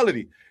want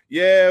equality.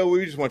 Yeah,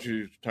 we just want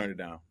you to turn it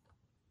down.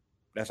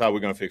 That's how we're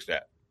going to fix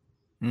that.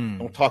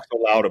 Don't talk so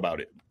loud about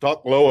it.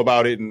 Talk low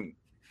about it and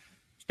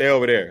stay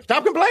over there.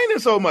 Stop complaining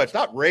so much.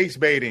 Stop race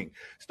baiting.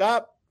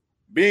 Stop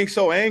being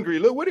so angry.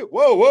 Look what it.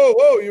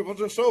 Whoa! You're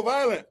just so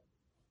violent.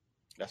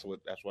 That's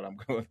what I'm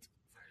going to.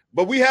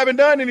 But we haven't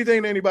done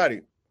anything to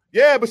anybody.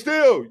 Yeah, but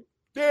still,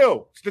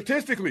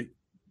 statistically,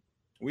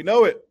 we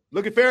know it.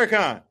 Look at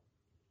Farrakhan.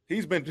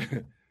 He's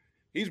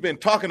been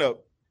talking to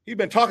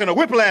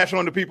whiplash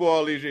on the people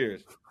all these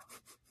years.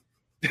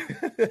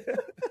 Wait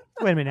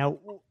a minute now.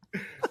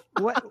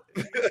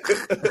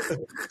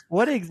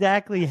 What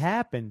exactly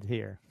happened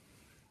here?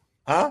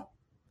 Huh?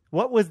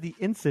 What was the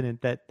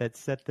incident that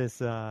set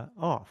this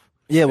off?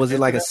 Yeah, was it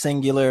like a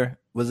singular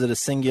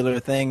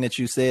thing that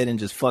you said and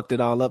just fucked it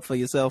all up for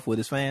yourself with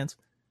his fans?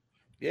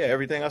 Yeah,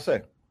 everything I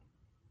say.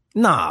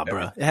 Nah,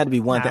 bro. It had to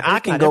be one thing. I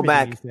can go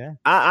back.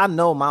 I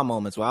know my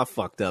moments where I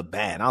fucked up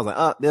bad. I was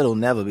like, it'll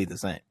never be the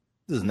same.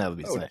 This will never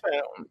be the same.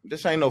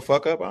 This ain't no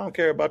fuck up. I don't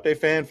care about their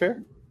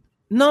fanfare.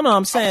 No,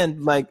 I'm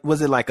saying, like,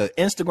 was it like an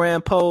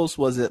Instagram post?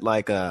 Was it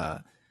like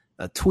a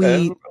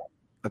tweet,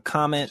 a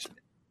comment?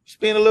 Just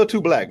being a little too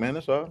black, man.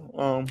 That's all.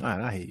 All right,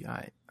 I hear you. All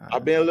right.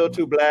 I've been a little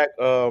too black.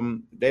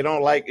 They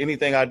don't like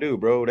anything I do,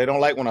 bro. They don't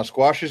like when I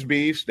squash his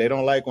beefs. They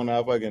don't like when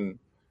I fucking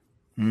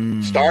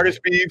start his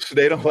beefs.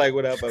 They don't like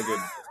when I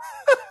fucking,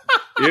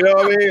 you know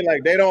what I mean?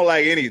 Like, they don't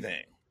like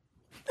anything.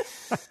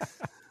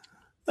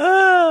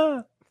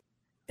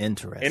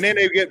 Interesting. And then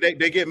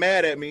they get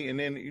mad at me, and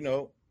then, you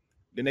know,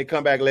 then they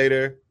come back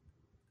later,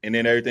 and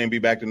then everything be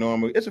back to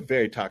normal. It's a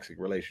very toxic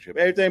relationship.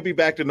 Everything be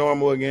back to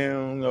normal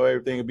again. You know,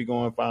 everything will be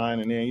going fine,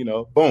 and then, you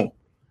know, boom.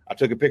 I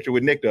took a picture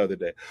with Nick the other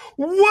day.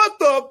 What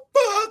the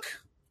fuck?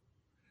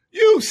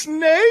 You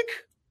snake?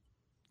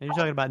 And you're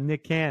talking about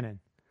Nick Cannon.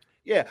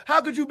 Yeah. How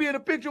could you be in a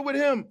picture with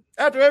him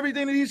after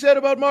everything that he said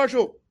about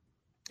Marshall?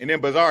 And then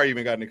Bazaar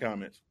even got in the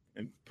comments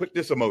and put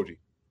this emoji.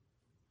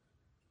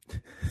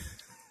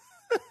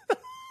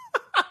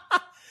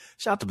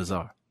 Shout to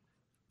Bazaar.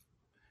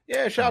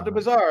 Yeah, shout to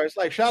Bazaar. It's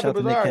like shout to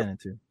Bazaar.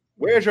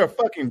 Where's your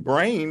fucking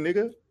brain,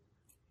 nigga?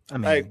 I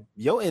mean, like,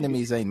 your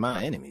enemies ain't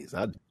my enemies.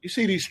 You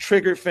see these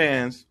triggered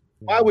fans.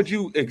 Why would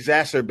you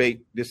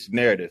exacerbate this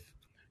narrative?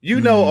 You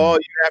know, all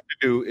you have to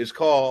do is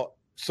call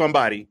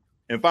somebody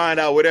and find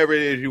out whatever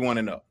it is you want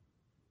to know.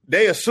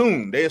 They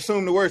assume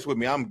the worst with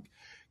me. I'm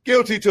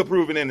guilty till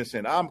proven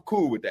innocent. I'm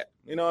cool with that.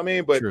 You know what I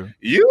mean? But True.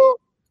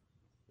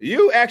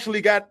 you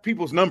actually got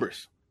people's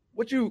numbers.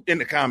 What you in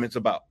the comments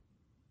about?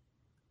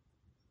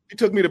 You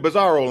took me to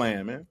Bizarro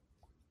land, man.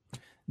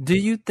 Do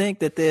you think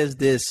that there's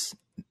this,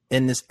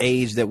 in this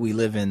age that we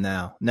live in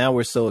now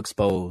we're so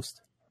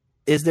exposed,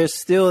 is there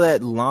still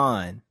that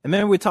line?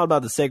 Remember we talked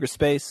about the sacred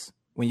space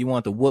when you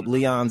want to whoop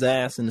Leon's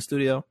ass in the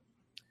studio?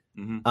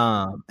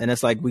 And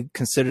it's like we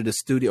consider the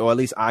studio, or at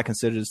least I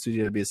consider the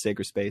studio to be a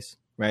sacred space,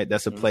 right?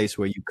 That's a place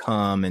where you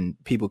come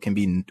and people can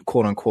be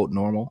quote unquote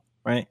normal,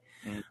 right?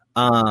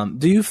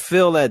 Do you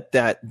feel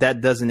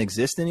that doesn't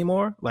exist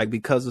anymore? Like,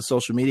 because of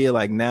social media,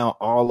 like now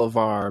all of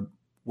our,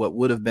 what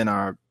would have been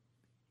our,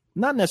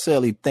 not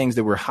necessarily things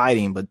that we're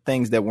hiding, but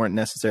things that weren't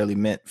necessarily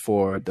meant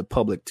for the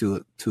public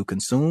to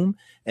consume.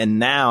 And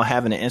now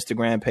having an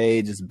Instagram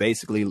page is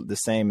basically the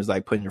same as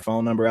like putting your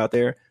phone number out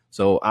there.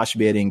 So I should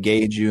be able to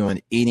engage you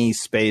in any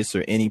space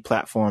or any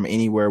platform,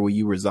 anywhere where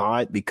you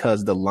reside,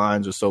 because the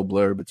lines are so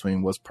blurred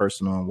between what's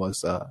personal and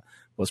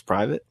what's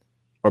private,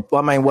 or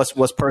I mean,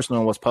 what's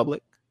personal and what's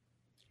public.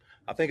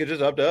 I think it's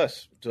just up to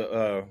us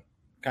to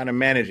kind of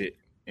manage it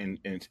and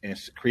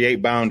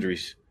create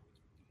boundaries.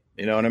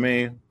 You know what I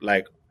mean?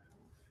 Like,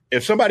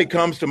 if somebody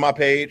comes to my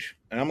page,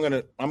 and I'm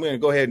gonna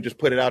go ahead and just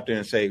put it out there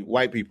and say,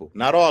 white people,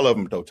 not all of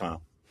them though,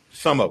 Tom,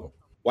 some of them,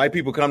 white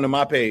people come to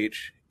my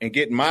page and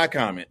get in my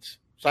comments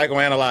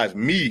psychoanalyze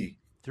me,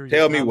 Through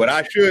tell your me what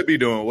I should be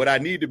doing, what I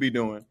need to be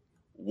doing,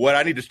 what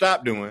I need to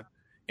stop doing,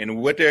 and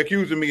what they're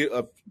accusing me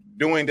of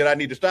doing that I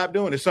need to stop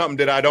doing is something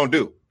that I don't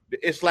do.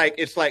 It's like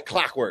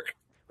clockwork.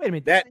 Wait a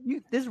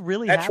minute. This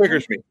really that happened?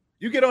 triggers me.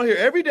 You get on here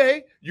every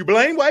day, you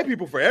blame white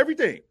people for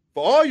everything,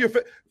 for all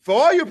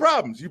your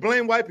problems. You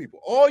blame white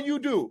people. All you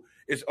do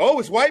is,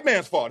 it's white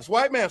man's fault. It's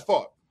white man's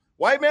fault.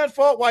 White man's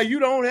fault why you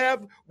don't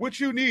have what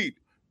you need.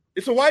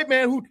 It's a white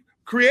man who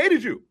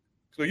created you.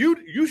 So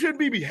you shouldn't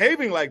be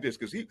behaving like this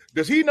because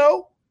does he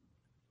know?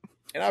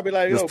 And I'll be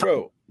like, yo,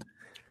 bro,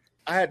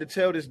 I had to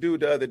tell this dude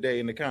the other day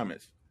in the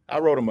comments. I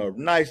wrote him a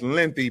nice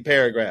lengthy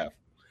paragraph,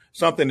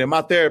 something that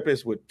my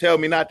therapist would tell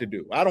me not to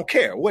do. I don't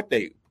care what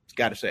they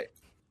got to say.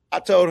 I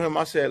told him,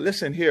 I said,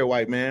 listen here,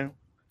 white man,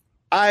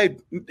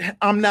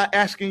 I'm not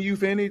asking you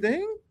for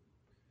anything.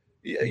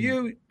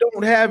 You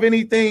don't have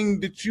anything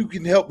that you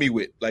can help me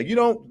with. Like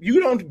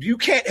you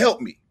can't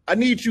help me. I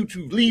need you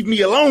to leave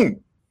me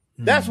alone.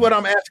 That's what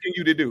I'm asking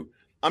you to do.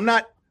 I'm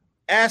not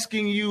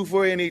asking you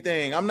for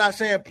anything. I'm not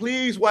saying,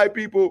 please, white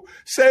people,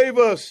 save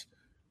us.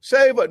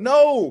 Save us.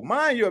 No,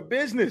 mind your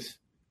business.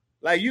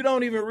 Like, you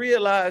don't even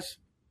realize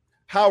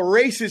how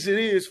racist it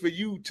is for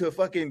you to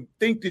fucking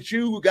think that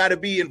you got to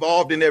be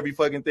involved in every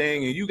fucking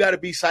thing and you got to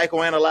be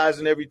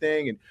psychoanalyzing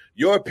everything and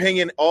your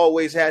opinion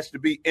always has to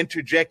be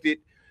interjected.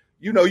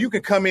 You know, you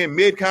can come in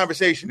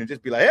mid-conversation and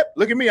just be like, yep,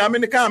 look at me. I'm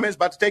in the comments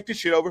about to take this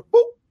shit over.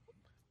 Boop.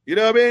 You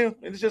know what I mean?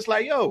 And it's just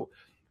like, yo,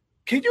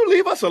 can you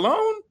leave us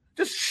alone?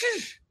 Just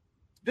shh.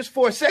 Just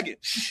for a second.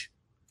 Shh.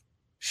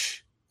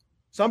 Shh.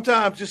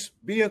 Sometimes just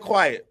being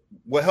quiet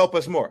will help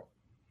us more.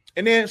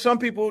 And then some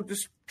people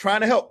just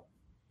trying to help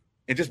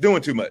and just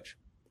doing too much.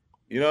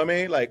 You know what I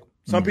mean? Like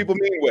some people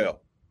mean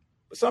well,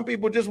 but some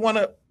people just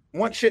want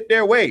shit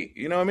their way.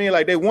 You know what I mean?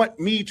 Like they want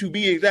me to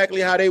be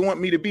exactly how they want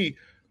me to be,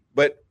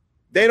 but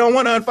they don't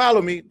want to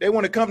unfollow me. They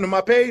want to come to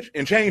my page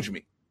and change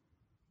me.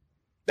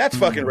 That's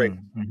fucking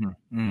racist.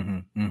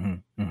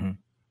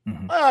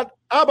 How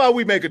about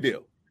we make a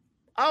deal?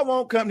 I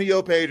won't come to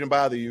your page and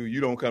bother you.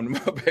 You don't come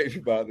to my page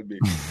and bother me.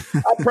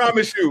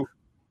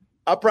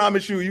 I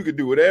promise you, you can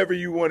do whatever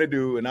you want to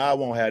do, and I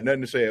won't have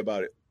nothing to say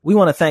about it. We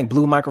want to thank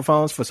Blue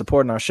Microphones for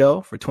supporting our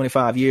show. For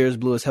 25 years,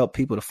 Blue has helped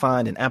people to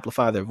find and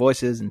amplify their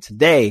voices. And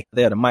today,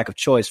 they are the mic of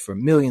choice for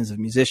millions of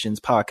musicians,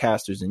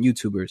 podcasters, and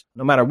YouTubers.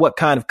 No matter what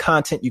kind of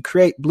content you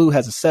create, Blue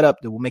has a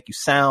setup that will make you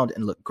sound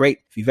and look great.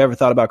 If you've ever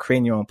thought about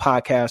creating your own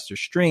podcast or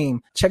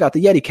stream, check out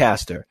the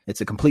YetiCaster. It's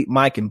a complete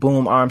mic and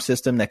boom arm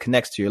system that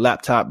connects to your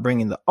laptop,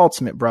 bringing the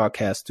ultimate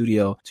broadcast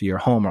studio to your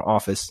home or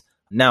office.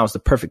 Now is the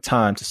perfect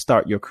time to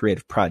start your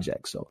creative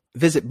project. So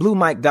visit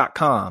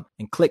bluemic.com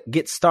and click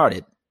Get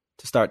Started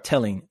to start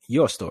telling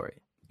your story.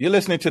 You're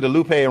listening to the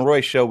Lupe and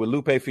Royce Show with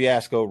Lupe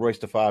Fiasco, Royce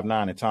the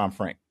 5'9", and Tom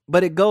Frank.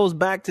 But it goes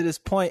back to this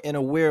point in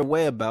a weird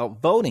way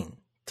about voting,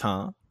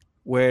 Tom,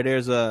 where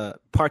there's a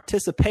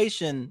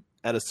participation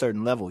at a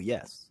certain level,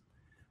 yes.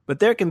 But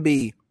there can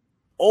be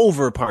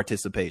over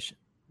participation.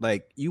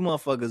 Like, you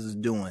motherfuckers is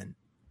doing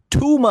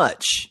too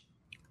much,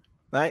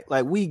 right?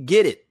 Like, we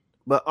get it.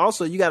 But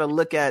also, you got to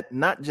look at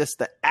not just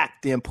the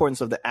act, the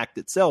importance of the act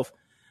itself,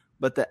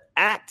 but the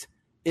act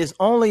is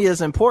only as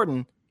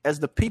important as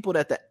the people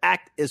that the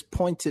act is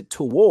pointed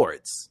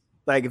towards.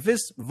 Like, if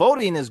it's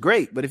voting is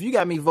great, but if you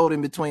got me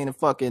voting between a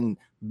fucking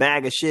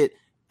bag of shit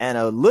and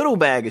a little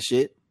bag of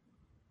shit,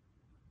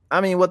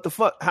 I mean, what the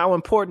fuck? How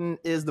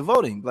important is the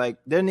voting? Like,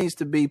 there needs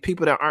to be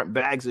people that aren't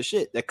bags of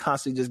shit that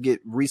constantly just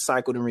get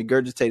recycled and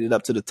regurgitated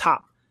up to the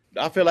top.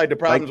 I feel like the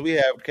problems we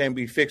have can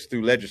be fixed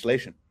through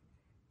legislation.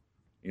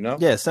 You know?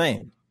 Yeah,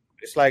 same.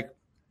 It's like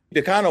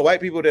the kind of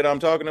white people that I'm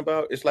talking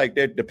about, it's like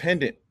they're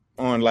dependent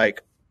on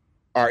like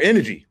our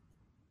energy.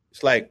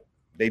 It's like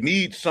they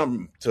need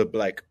something to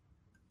like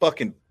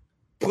fucking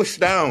push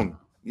down,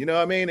 you know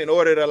what I mean? In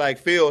order to like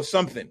feel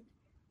something,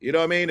 you know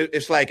what I mean?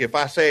 It's like if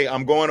I say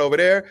I'm going over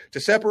there to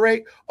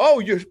separate, oh,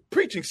 you're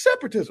preaching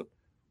separatism.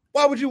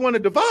 Why would you want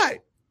to divide?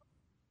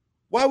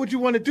 Why would you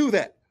want to do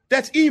that?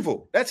 That's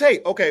evil. That's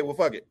hate. Okay, well,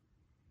 fuck it.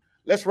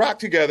 Let's rock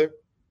together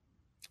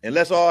and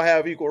let's all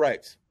have equal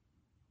rights.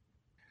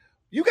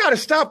 You got to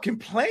stop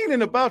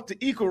complaining about the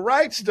equal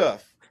rights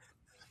stuff.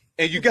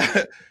 And you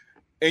got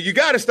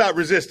to stop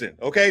resisting.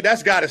 Okay,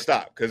 that's got to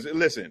stop. Because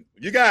listen,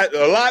 you got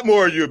a lot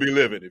more you'll be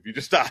living if you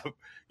just stop.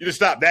 You just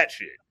stop that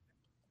shit.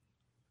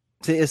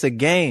 See, it's a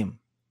game,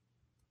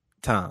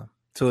 Tom,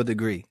 to a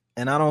degree,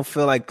 and I don't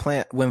feel like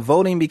when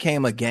voting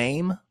became a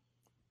game,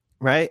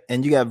 right?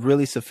 And you got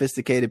really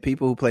sophisticated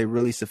people who play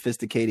really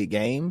sophisticated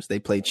games. They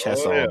play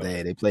chess all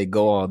day. They play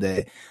Go all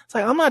day. It's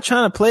like, I'm not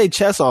trying to play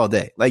chess all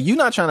day. Like, you're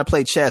not trying to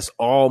play chess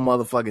all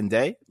motherfucking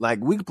day. Like,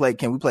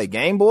 can we play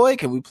Game Boy?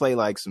 Can we play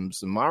like some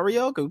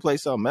Mario? Can we play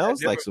something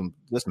else? Like some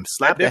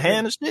slap the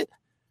hand and shit?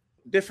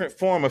 Different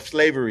form of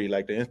slavery,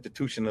 like the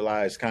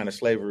institutionalized kind of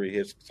slavery,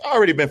 it's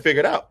already been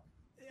figured out.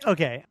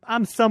 Okay,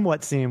 I'm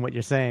somewhat seeing what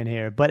you're saying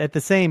here, but at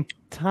the same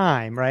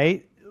time,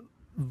 right?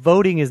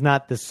 Voting is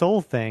not the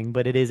sole thing,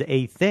 but it is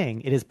a thing.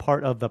 It is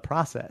part of the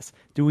process.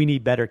 Do we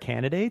need better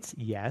candidates?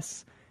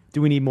 Yes.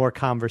 Do we need more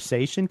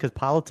conversation? Because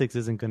politics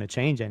isn't going to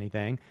change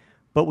anything.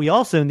 But we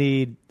also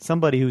need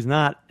somebody who's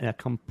not a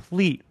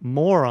complete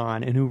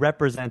moron and who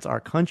represents our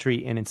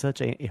country in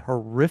such a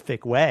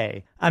horrific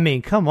way. I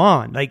mean, come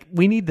on. Like,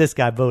 we need this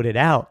guy voted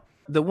out.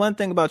 The one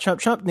thing about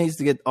Trump needs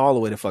to get all the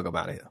way the fuck up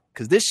out of here.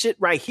 Because this shit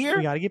right here,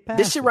 we gotta get past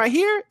this shit right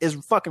here is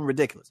fucking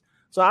ridiculous.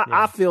 So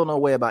I feel no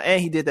way about it.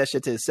 And he did that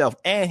shit to himself.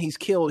 And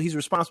he's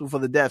responsible for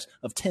the deaths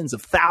of tens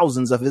of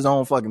thousands of his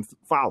own fucking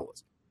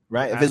followers,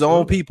 right? Of his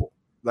own people.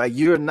 Like,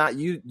 you're not,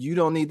 you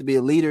don't need to be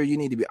a leader. You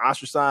need to be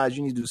ostracized.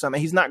 You need to do something.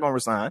 He's not going to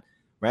resign,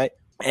 right?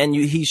 And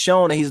he's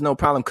shown that he's no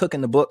problem cooking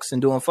the books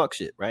and doing fuck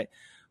shit, right?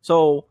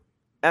 So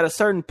at a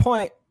certain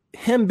point,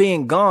 him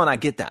being gone, I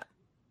get that.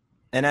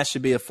 And that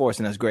should be a force,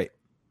 and that's great.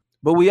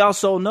 But we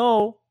also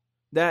know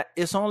that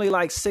it's only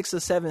like 6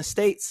 or 7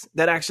 states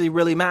that actually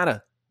really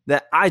matter,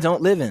 that I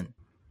don't live in,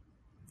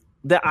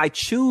 that I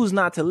choose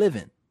not to live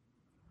in.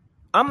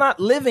 I'm not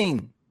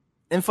living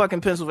in fucking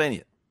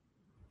Pennsylvania.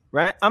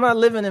 Right? I'm not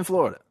living in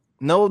Florida.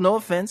 No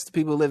offense to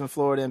people who live in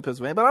Florida and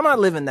Pennsylvania, but I'm not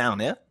living down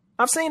there.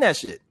 I've seen that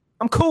shit.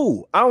 I'm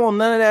cool. I don't want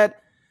none of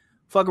that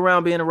fuck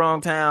around, be in the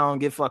wrong town,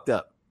 get fucked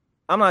up.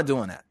 I'm not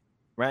doing that.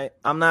 Right?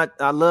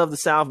 I love the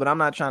South, but I'm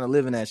not trying to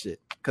live in that shit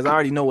because I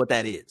already know what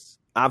that is.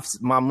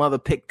 My mother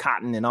picked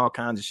cotton and all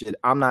kinds of shit.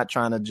 I'm not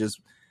trying to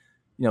just,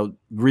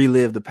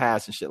 relive the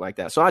past and shit like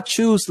that. So I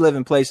choose to live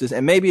in places,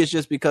 and maybe it's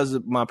just because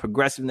of my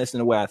progressiveness and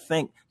the way I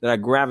think that I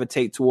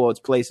gravitate towards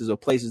places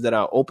that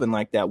are open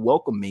like that,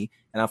 welcome me,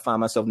 and I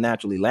find myself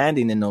naturally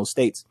landing in those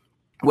states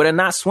where they're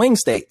not swing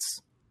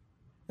states.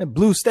 They're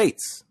blue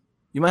states.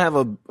 You might have,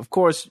 of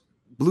course,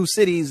 blue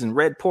cities and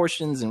red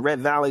portions and red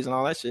valleys and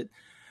all that shit,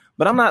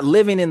 but I'm not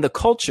living in the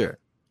culture,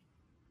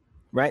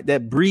 right,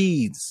 that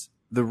breeds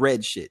the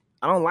red shit.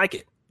 I don't like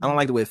it. I don't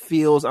like the way it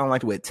feels. I don't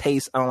like the way it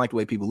tastes. I don't like the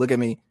way people look at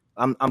me.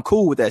 I'm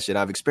cool with that shit.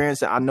 I've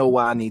experienced it. I know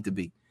why I need to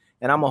be.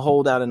 And I'm going to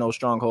hold out in those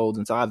strongholds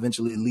until I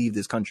eventually leave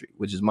this country,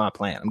 which is my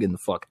plan. I'm getting the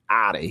fuck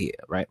out of here,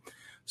 right?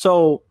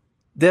 So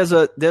there's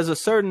a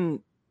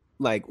certain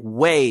like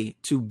way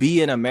to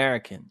be an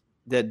American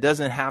that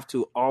doesn't have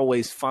to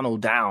always funnel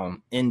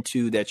down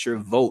into that your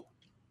vote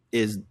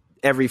is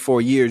every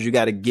 4 years you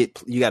got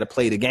to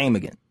play the game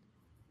again,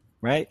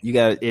 right?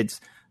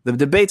 The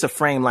debates are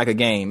framed like a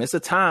game. It's a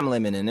time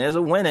limit, and there's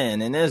a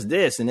winning, and there's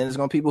this, and then there's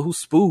going to be people who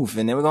spoof,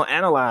 and then we're going to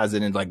analyze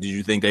it. And like, did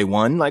you think they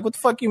won? Like, what the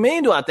fuck you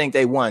mean do I think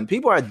they won?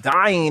 People are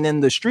dying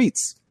in the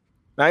streets,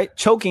 right?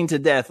 Choking to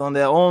death on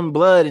their own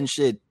blood and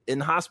shit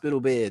in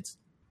hospital beds,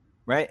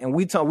 right? And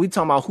we talking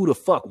about who the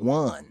fuck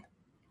won,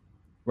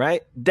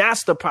 right?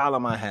 That's the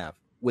problem I have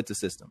with the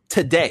system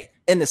today.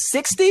 In the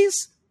 60s,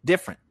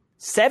 different.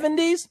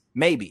 70s,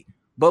 maybe.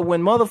 But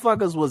when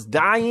motherfuckers was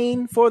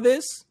dying for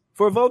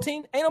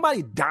voting, ain't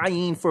nobody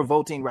dying for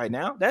voting right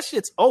now. That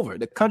shit's over.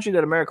 The country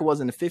that America was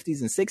in the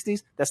 50s and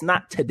 60s, that's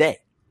not today,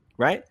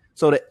 right?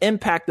 So the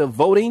impact of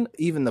voting,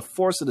 even the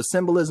force of the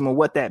symbolism of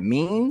what that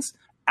means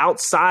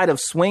outside of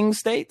swing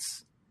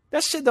states,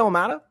 that shit don't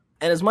matter.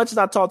 And as much as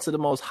I talk to the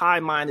most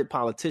high-minded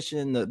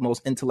politician, the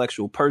most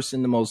intellectual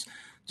person, the most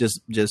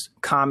just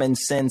common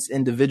sense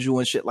individual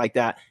and shit like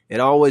that, it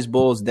always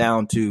boils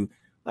down to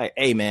like,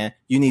 hey man,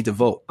 you need to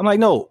vote. I'm like,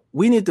 no,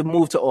 we need to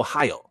move to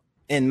Ohio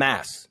en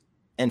masse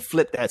and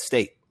flip that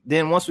state.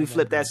 Then once we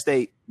flip that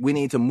state, we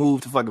need to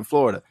move to fucking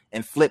Florida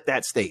and flip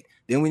that state.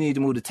 Then we need to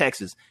move to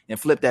Texas and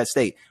flip that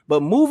state.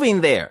 But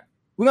moving there,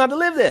 we're going to have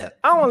to live there.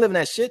 I don't want to live in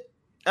that shit.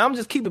 I'm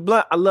just keep it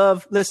blunt. I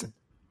love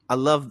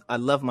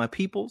my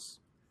peoples,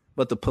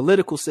 but the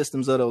political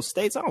systems of those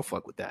states, I don't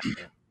fuck with that, man.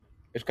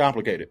 It's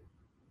complicated.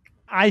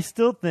 I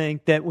still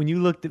think that when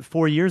you looked at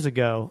 4 years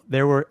ago,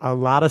 there were a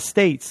lot of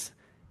states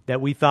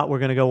that we thought were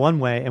going to go one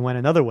way and went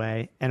another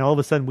way. And all of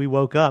a sudden we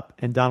woke up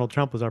and Donald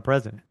Trump was our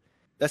president.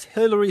 That's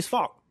Hillary's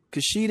fault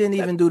because she didn't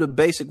even do the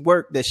basic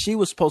work that she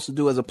was supposed to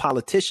do as a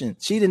politician.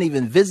 She didn't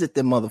even visit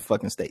them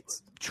motherfucking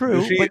states.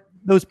 True, but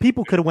those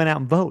people could have went out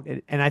and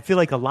voted. And I feel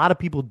like a lot of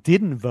people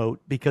didn't vote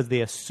because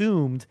they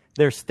assumed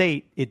their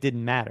state, it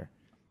didn't matter.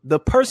 The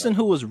person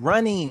who was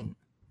running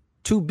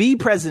to be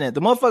president,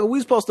 the motherfucker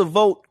we supposed to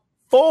vote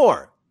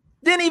for,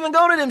 didn't even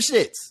go to them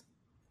shits.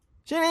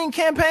 She didn't even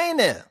campaign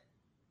there.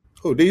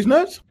 Who, these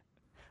nuts?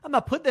 I'm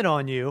not putting it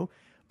on you,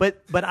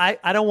 but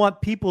I don't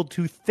want people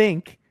to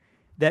think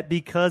that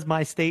because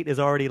my state is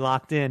already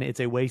locked in,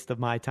 it's a waste of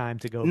my time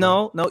to go.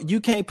 No,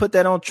 you can't put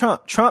that on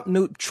Trump. Trump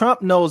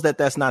knows that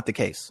that's not the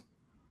case.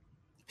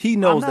 He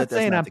knows that that's not the case. I'm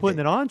not saying I'm putting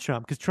it on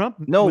Trump because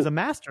Trump was a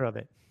master of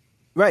it.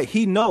 Right.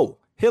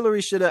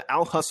 Hillary should have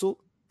out-hustled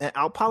and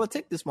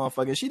out-politicked this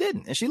motherfucker. And she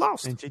didn't. And she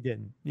lost. And she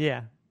didn't.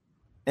 Yeah.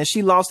 And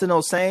she lost in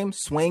those same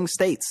swing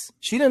states.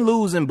 She didn't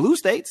lose in blue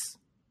states.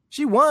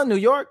 She won New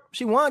York.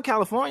 She won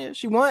California.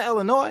 She won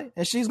Illinois.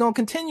 And she's going to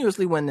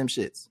continuously win them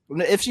shits.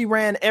 If she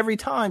ran every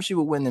time, she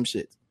would win them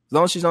shits. As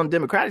long as she's on the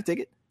Democratic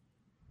ticket.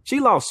 She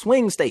lost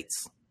swing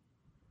states.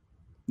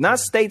 Not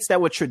states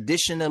that were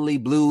traditionally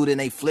blued and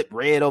they flipped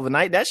red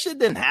overnight. That shit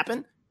didn't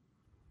happen.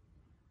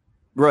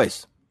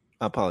 Royce,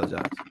 I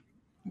apologize.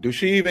 Do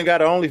she even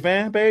got an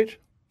OnlyFans page?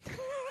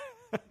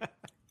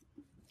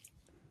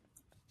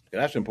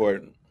 That's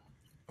important.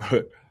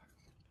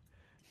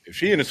 If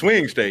she in a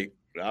swing state,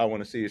 I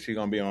want to see if she's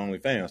gonna be on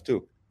OnlyFans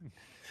too.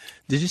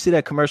 Did you see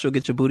that commercial?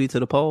 Get your booty to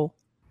the pole.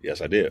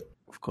 Yes, I did.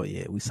 Of course,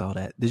 yeah, we saw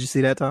that. Did you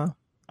see that, Tom?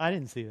 I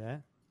didn't see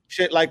that.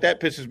 Shit like that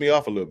pisses me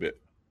off a little bit.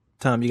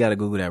 Tom, you got to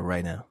Google that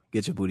right now.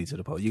 Get your booty to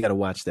the pole. You got to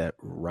watch that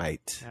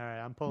right All right,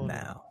 I'm pulling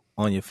now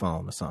on your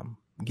phone or something.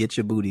 Get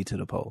your booty to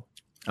the pole.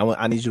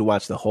 I need you to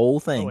watch the whole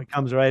thing. Oh, it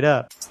comes right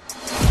up.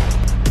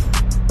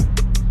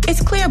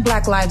 It's clear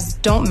Black lives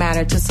don't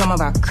matter to some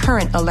of our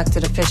current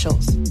elected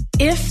officials.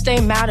 If they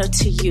matter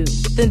to you,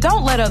 Then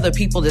don't let other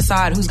people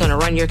decide who's going to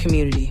run your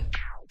community.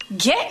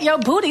 get your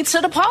booty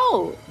to the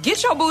pole.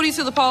 Get your booty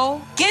to the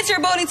pole. Get your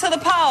booty to the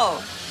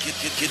pole.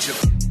 Get your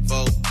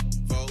vote.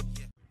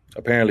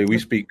 Apparently, we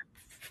speak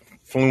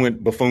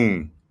fluent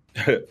buffoon.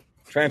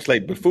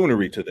 Translate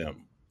buffoonery to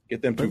them.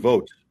 Get them to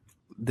vote.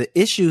 The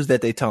issues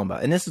that they talk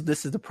about, and this is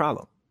the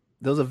problem.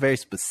 Those are very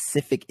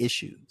specific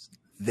issues,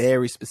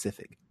 very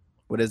specific.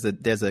 Where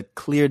there's a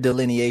clear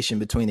delineation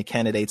between the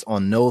candidates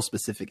on no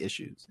specific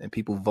issues, and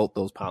people vote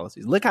those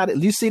policies. Look how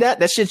you see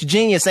that shit's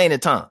genius, ain't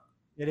it, Tom?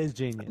 It is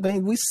genius. I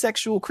mean, we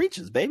sexual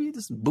creatures, baby.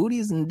 Just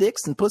booties and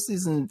dicks and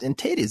pussies and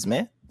titties,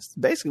 man. It's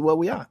basically what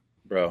we are.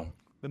 Bro.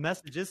 The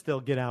message is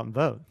still get out and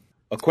vote.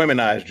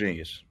 Equimini is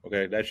genius.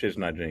 Okay, that shit's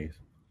not genius.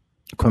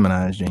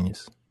 Equimini is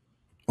genius.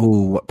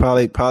 Ooh,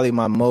 probably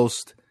my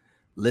most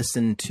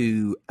listened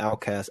to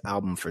Outkast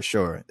album for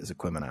sure is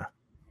Equimini.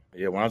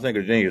 Yeah, when I think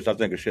of genius, I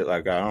think of shit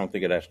like that. I don't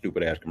think of that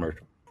stupid ass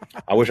commercial.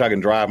 I wish I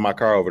could drive my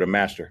car over to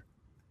Master.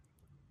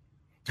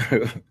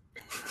 But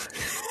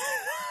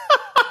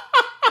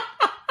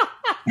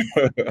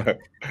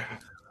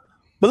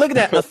look at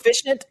that,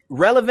 efficient,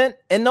 relevant,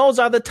 and those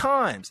are the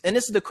times. And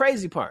this is the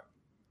crazy part.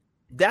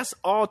 That's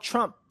all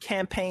Trump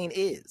campaign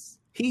is.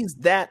 He's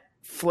that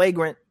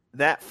flagrant,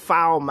 that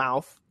foul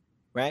mouth,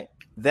 right?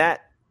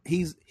 That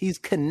he's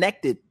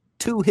connected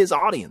to his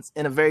audience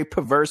in a very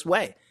perverse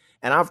way.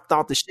 And I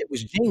thought the shit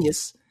was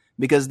genius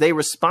because they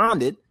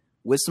responded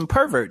with some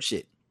pervert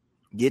shit.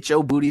 Get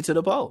your booty to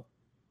the pole,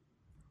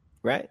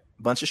 right?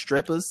 Bunch of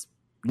strippers,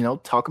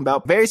 talking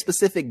about very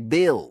specific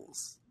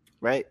bills,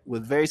 right?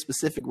 With very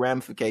specific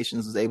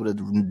ramifications, was able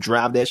to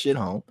drive that shit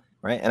home,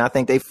 right? And I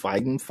think they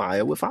fighting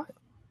fire with fire.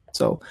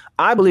 So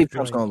I believe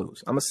Trump's going to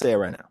lose. I'm going to say it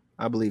right now.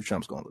 I believe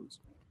Trump's going to lose.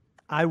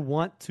 I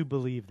want to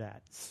believe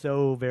that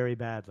so very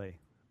badly,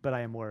 but I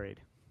am worried.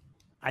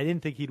 I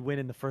didn't think he'd win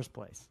in the first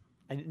place.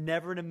 And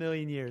never in a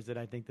million years did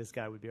I think this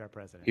guy would be our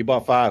president. He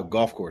bought 5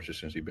 golf courses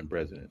since he's been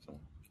president. So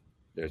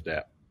there's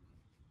that.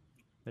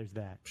 There's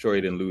that. I'm sure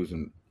he didn't lose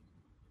in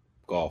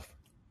golf.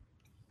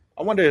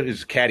 I wonder if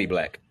his caddy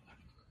black.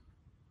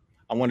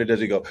 I wonder,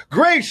 does he go,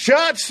 great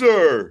shot,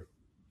 sir?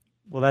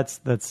 Well,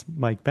 that's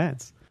Mike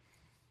Pence.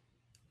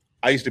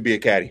 I used to be a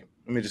caddy.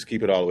 Let me just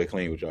keep it all the way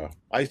clean with y'all.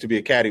 I used to be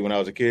a caddy when I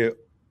was a kid.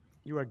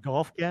 You were a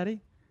golf caddy?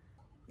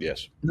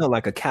 Yes. No,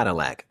 like a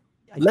Cadillac.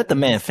 Let the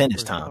man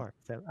finish, Tom.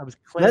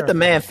 Let the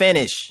man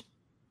finish.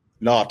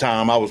 No,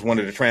 Tom, I was one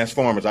of the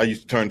Transformers. I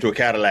used to turn into a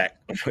Cadillac.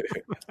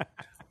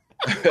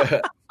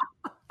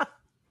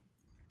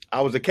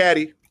 I was a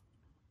caddy,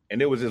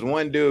 and there was this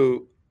one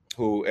dude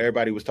who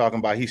everybody was talking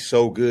about. He's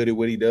so good at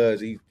what he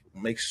does. He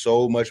makes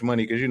so much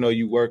money because,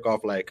 you work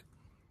off like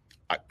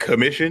a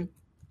commission.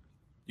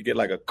 You get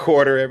like a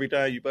quarter every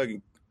time you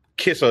fucking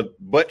kiss a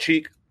butt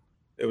cheek.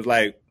 It was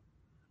like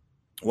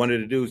one of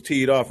the dudes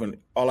teed off, and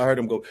all I heard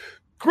him go,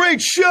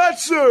 great shot,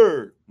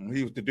 sir.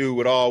 He was the dude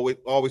with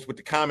always with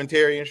the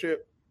commentary and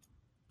shit.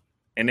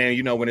 And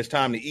then, when it's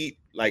time to eat,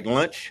 like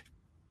lunch,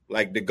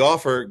 like the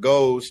golfer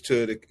goes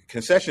to the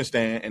concession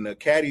stand and the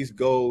caddies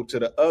go to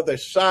the other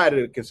side of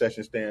the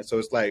concession stand. So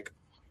it's like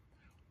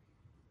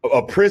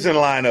a prison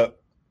lineup.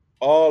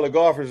 All the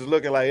golfers is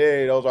looking like,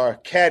 hey, those are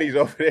caddies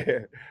over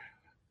there.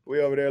 We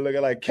over there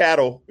looking like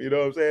cattle. You know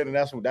what I'm saying?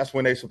 And that's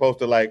when they're supposed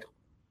to like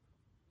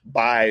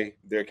buy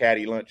their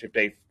caddy lunch if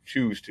they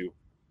choose to.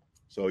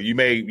 So you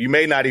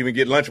may not even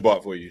get lunch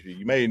bought for you.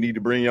 You may need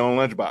to bring your own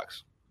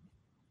lunchbox.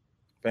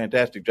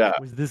 Fantastic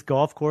job. Was this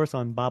golf course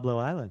on Boblo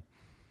Island?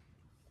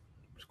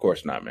 Of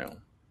course not, man.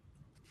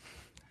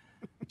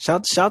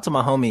 Shout to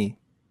my homie.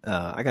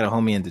 I got a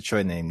homie in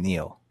Detroit named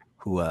Neil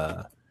who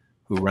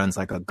runs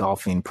like a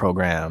golfing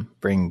program,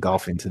 bringing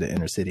golfing to the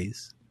inner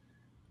cities.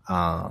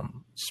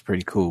 It's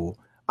pretty cool.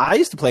 I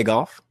used to play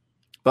golf,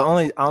 but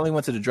I only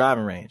went to the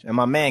driving range. And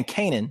my man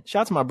Kanan,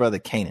 shout out to my brother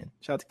Kanan.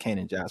 Shout out to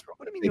Kanan Jasper.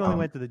 What do you mean you only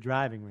went to the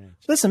driving range?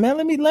 Listen, man,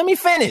 let me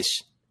finish.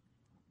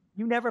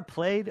 You never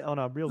played on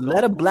a real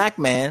Let a black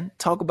man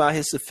talk about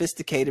his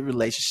sophisticated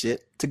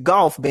relationship to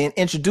golf, being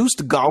introduced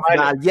to golf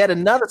by yet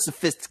another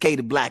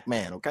sophisticated black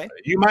man, okay?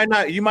 You might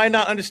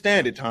not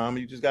understand it, Tom.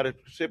 You just gotta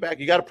sit back.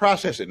 You gotta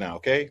process it now,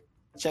 okay?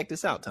 Check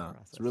this out, Tom.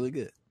 It's really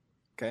good.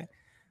 Okay.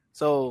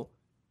 So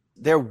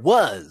there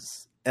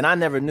was, and I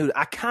never knew,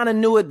 I kind of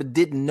knew it, but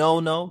didn't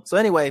know. So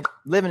anyway,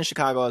 living in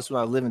Chicago, that's when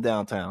I was living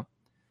downtown.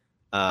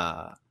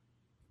 My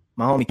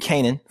homie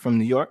Kanan from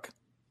New York.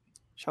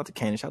 Shout out to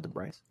Kanan, shout out to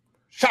Bryce.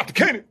 Shout out to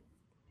Kanan.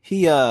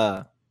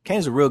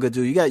 Kanan's a real good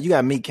dude. You got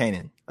to meet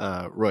Kanan,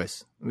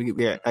 Royce. I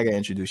gotta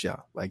introduce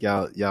y'all. Like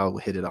y'all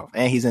hit it off.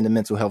 And he's in the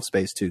mental health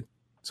space too.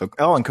 So,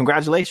 and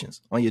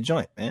congratulations on your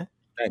joint, man.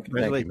 Thank you,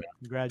 man.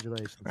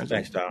 Congratulations.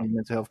 Thanks, Tom.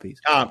 Mental health piece.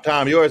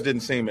 Tom, yours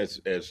didn't seem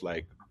as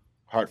like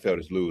heartfelt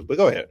as Lou's, but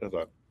go ahead. That's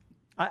all.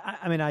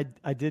 I mean,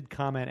 I did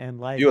comment and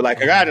like. You were like,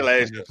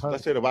 congratulations.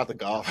 Let's hear about the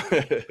golf.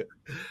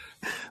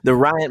 The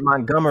Ryan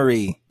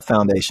Montgomery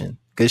Foundation.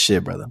 Good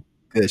shit, brother.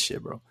 Good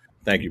shit, bro.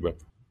 Thank you, bro.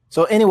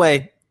 So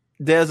anyway,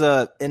 there's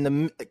in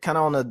the kind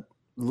of on the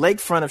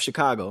lakefront of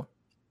Chicago,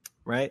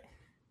 right?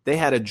 They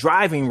had a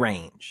driving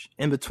range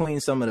in between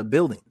some of the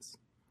buildings,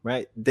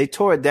 right? They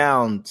tore it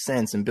down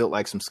since and built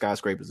like some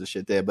skyscrapers and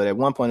shit there. But at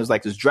one point, it was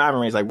like this driving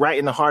range, like right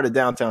in the heart of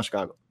downtown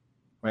Chicago,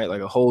 right?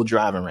 Like a whole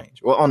driving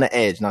range. Well, on the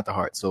edge, not the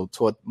heart. So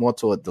more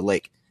toward the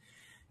lake.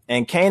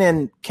 And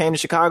Kanan came to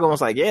Chicago and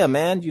was like, yeah,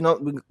 man, you know,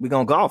 we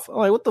going to golf. I'm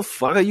like, what the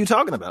fuck are you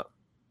talking about?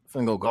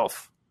 I'm going to go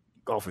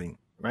golfing,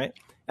 right?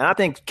 And I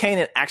think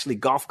Kanan actually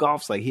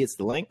golfs, like he hits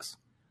the links.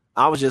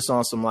 I was just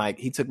on some like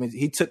he took me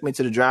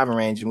to the driving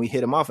range and we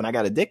hit him off and I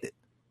got addicted.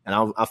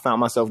 And I found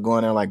myself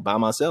going there like by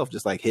myself,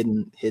 just like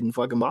hitting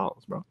fucking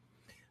balls, bro.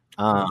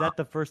 Was that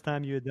the first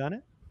time you had done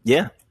it?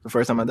 Yeah, the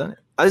first time I done it.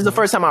 This is the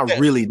first time I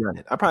really done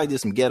it. I probably did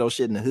some ghetto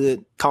shit in the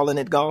hood, calling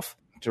it golf.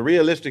 To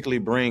realistically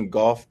bring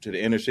golf to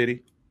the inner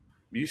city,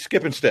 you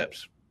skipping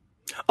steps.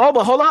 Oh,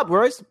 but hold up,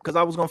 Royce, because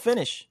I was gonna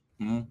finish.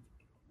 Mm-hmm.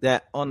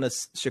 That on the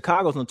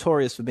Chicago's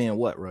notorious for being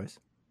what, Royce?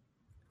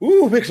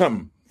 Ooh, pick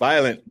something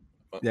violent.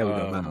 There we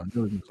go.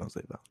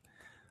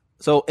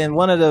 So in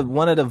one of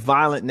the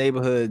violent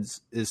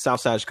neighborhoods is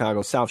South Side of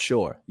Chicago, South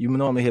Shore. You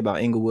normally hear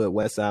about Inglewood,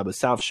 West Side, but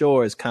South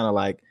Shore is kind of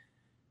like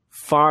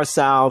far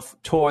south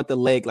toward the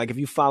lake. Like if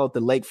you followed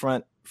the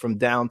lakefront from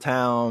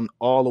downtown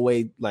all the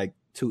way like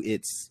to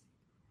its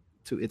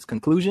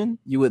conclusion,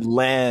 you would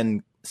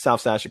land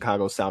South Side of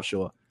Chicago, South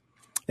Shore.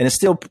 And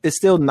it's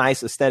still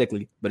nice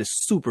aesthetically, but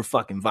it's super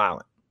fucking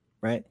violent,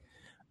 right?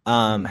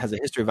 Has a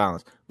history of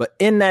violence. But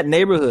in that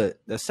neighborhood,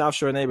 the South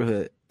Shore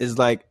neighborhood, is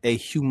like a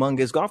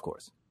humongous golf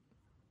course,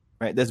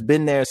 right? That's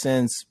been there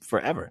since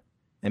forever.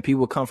 And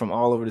people come from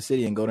all over the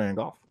city and go there and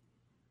golf.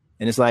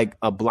 And it's like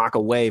a block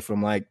away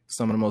from like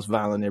some of the most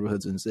violent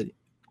neighborhoods in the city.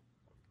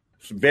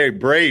 Some very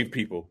brave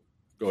people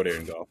go there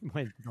and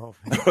golf.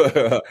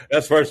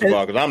 That's first of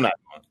all, because I'm not.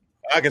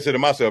 I consider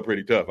myself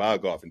pretty tough. I'll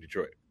golf in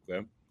Detroit.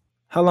 Okay?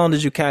 How long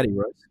did you caddy,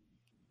 Royce?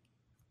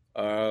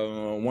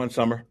 One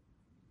summer.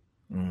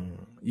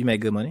 You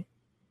made good money?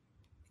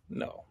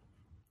 No.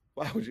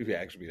 Why would you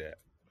ask me that?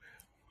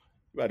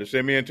 You about to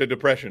send me into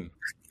depression.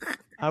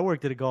 I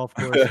worked at a golf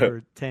course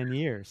for 10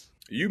 years.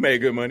 You made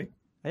good money.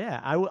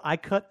 Yeah, I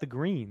cut the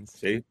greens.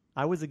 See?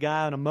 I was a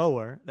guy on a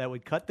mower that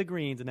would cut the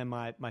greens, and then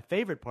my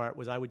favorite part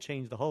was I would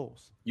change the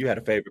holes. You had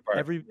a favorite part.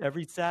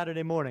 Every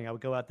Saturday morning, I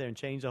would go out there and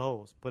change the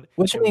holes.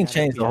 What you mean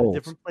change the holes?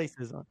 Different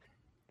places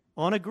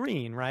on a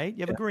green, right?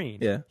 You have a green.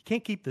 Yeah. You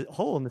can't keep the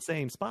hole in the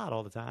same spot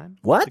all the time.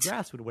 What? The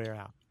grass would wear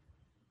out.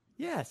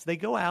 Yes, they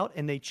go out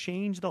and they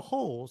change the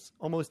holes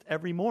almost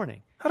every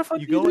morning. How the fuck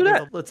do you do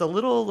that? It's a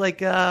little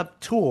like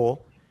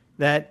tool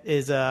that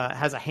is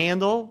has a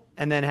handle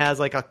and then has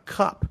like a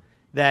cup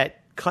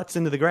that cuts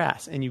into the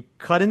grass. And you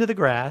cut into the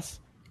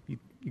grass. You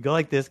go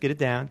like this, get it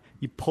down.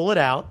 You pull it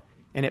out,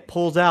 and it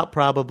pulls out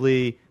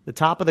probably the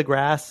top of the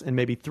grass and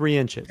maybe 3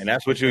 inches. And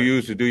that's what you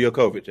use to do your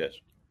COVID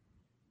test.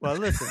 Well,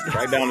 listen.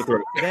 Right down the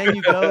throat. Then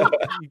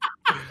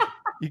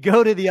you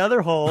go to the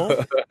other hole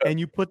and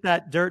you put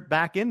that dirt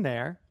back in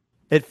there.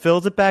 It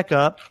fills it back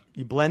up.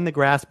 You blend the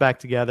grass back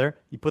together.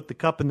 You put the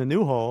cup in the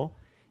new hole,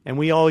 and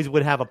we always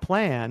would have a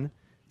plan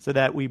so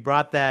that we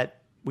brought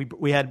that.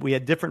 We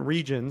had different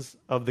regions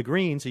of the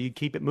green, so you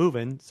keep it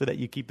moving so that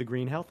you keep the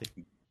green healthy.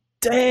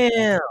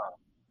 Damn,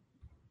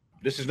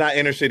 this is not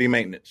inner city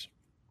maintenance.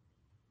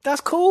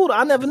 That's cool.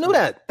 I never knew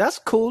that. That's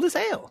cool as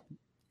hell.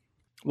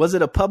 Was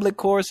it a public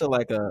course or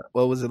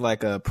was it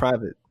like a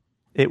private?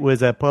 It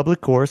was a public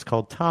course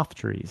called Toff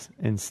Trees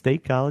in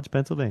State College,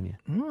 Pennsylvania.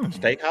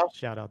 Steakhouse?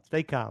 Shout out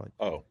State College.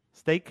 Oh.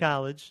 State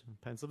College,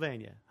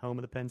 Pennsylvania, home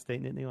of the Penn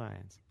State Nittany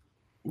Lions.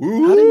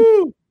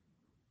 Woo!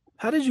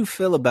 How did you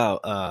feel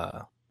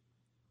about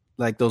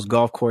like those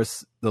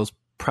those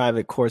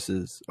private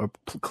courses or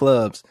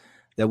clubs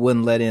that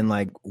wouldn't let in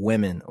like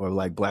women or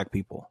like black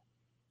people?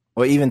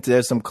 Or even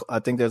I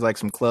think there's like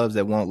some clubs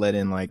that won't let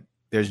in like,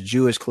 there's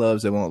Jewish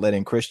clubs that won't let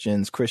in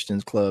Christians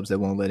clubs that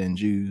won't let in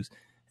Jews.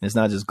 And it's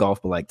not just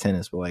golf, but like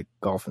tennis, but like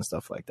golf and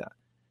stuff like that.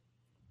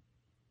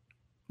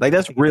 Like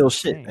that's real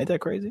shit. Ain't that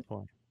crazy?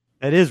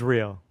 It is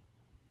real.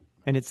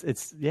 And it's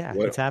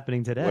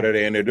happening today. What are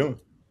they in there doing?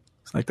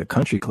 It's like the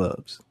country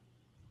clubs,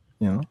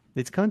 you know?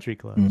 It's country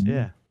clubs,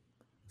 yeah.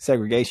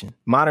 Segregation.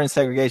 Modern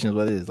segregation is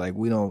what it is. Like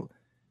we don't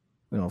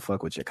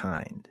fuck with your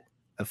kind.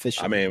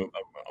 Officially. I mean,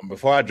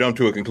 before I jump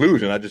to a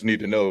conclusion, I just need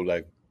to know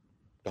like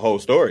the whole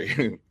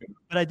story.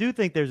 But I do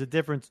think there's a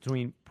difference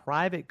between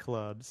private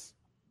clubs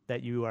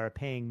that you are a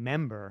paying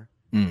member,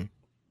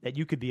 that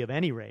you could be of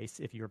any race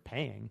if you're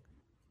paying.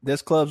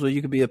 There's clubs where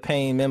you could be a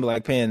paying member,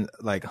 like paying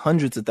like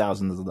hundreds of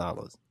thousands of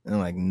dollars, and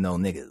like no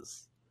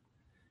niggas,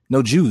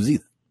 no Jews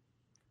either,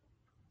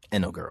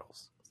 and no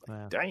girls.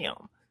 Like,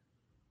 damn.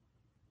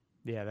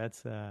 Yeah,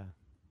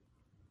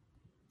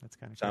 That's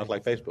kind of Sounds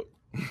like Facebook.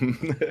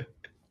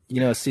 You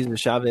know what Cesar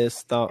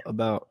Chavez thought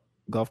about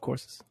golf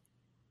courses?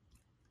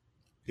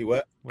 He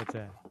what? What's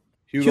that?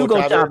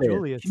 Hugo Chavez.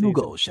 Julius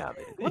Hugo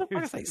Chavez. What the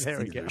fuck is like There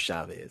we Cesar go.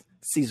 Chavez?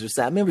 Caesar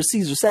Salad. Remember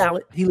Caesar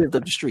Salad? He lived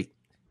up the street.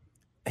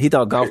 He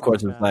thought golf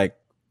course was like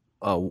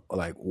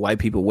white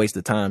people waste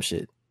of time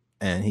shit.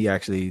 And he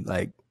actually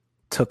like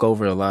took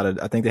over a lot of,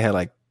 I think they had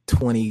like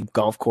 20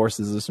 golf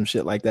courses or some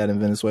shit like that in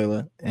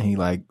Venezuela. And he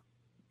like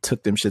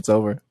took them shits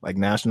over, like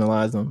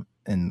nationalized them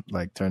and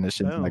like turned that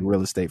shit into like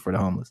real estate for the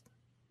homeless.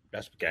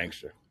 That's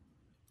gangster.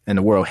 And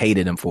the world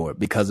hated him for it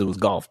because it was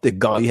golf.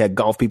 You had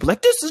golf people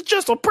like, this is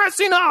just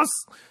oppressing us.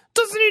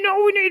 Doesn't he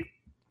know we need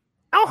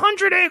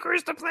 100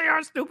 acres to play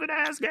our stupid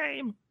ass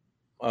game?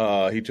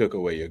 He took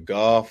away your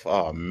golf.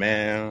 Oh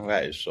man,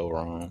 that is so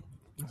wrong.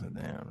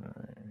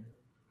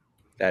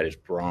 That is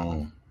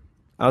wrong.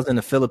 I was in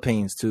the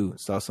Philippines too.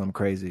 Saw something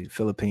crazy.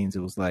 Philippines,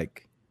 it was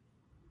like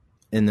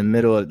in the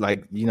middle of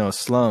like, you know,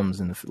 slums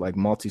and like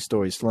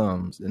multi-story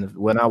slums. And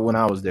when I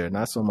was there,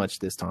 not so much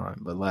this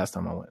time, but last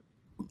time I went,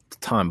 the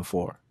time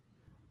before.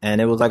 And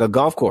it was like a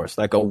golf course,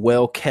 like a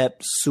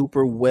well-kept,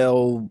 super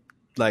well,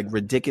 like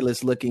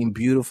ridiculous looking,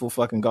 beautiful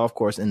fucking golf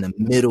course in the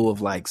middle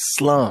of like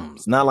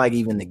slums, not like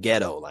even the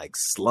ghetto, like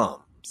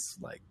slums,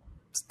 like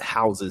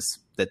houses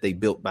that they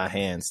built by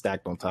hand,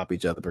 stacked on top of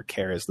each other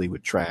precariously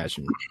with trash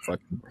and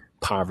fucking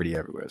poverty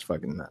everywhere. It's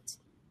fucking nuts.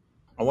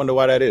 I wonder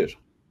why that is.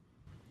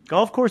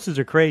 Golf courses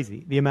are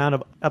crazy. The amount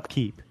of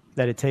upkeep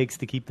that it takes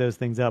to keep those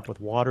things up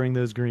with watering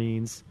those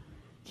greens,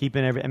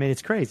 keeping I mean,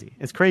 it's crazy.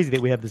 It's crazy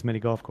that we have this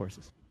many golf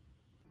courses.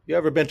 You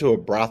ever been to a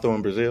brothel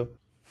in Brazil?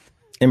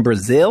 In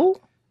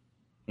Brazil?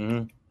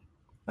 Mm-hmm.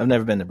 I've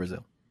never been to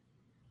Brazil.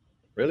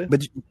 Really?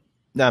 But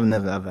I've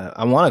never.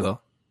 I want to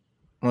go.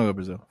 I want to go to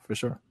Brazil for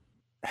sure.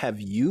 Have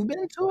you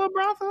been to a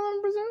brothel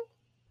in Brazil?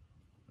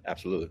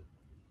 Absolutely.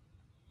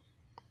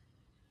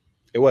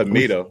 It wasn't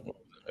me though.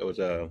 It was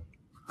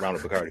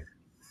Ronald Bacardi.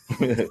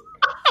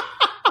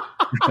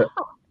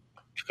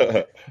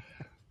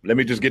 Let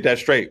me just get that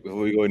straight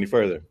before we go any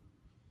further.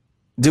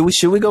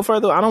 Should we go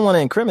further? I don't want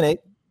to incriminate.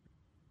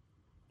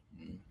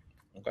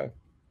 Okay.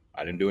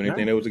 I didn't do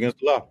anything that was against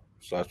the law,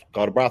 so I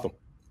called a brothel.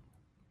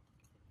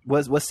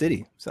 What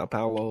city? Sao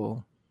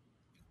Paulo,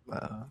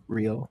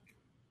 Rio.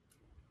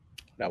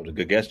 That was a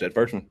good guess. That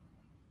first one.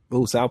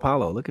 Oh, Sao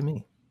Paulo. Look at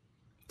me.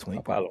 20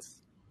 Sao Paulo.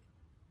 points.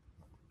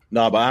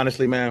 No, but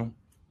honestly, man,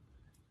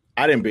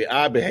 I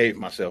behaved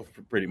myself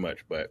pretty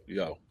much. But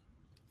yo,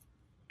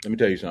 let me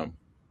tell you something.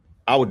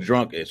 I was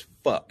drunk as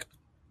fuck.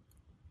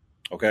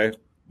 Okay,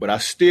 but I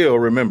still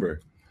remember.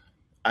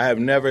 I have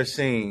never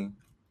seen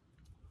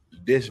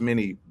this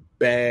many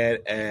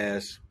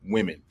badass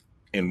women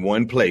in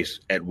one place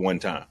at one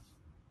time.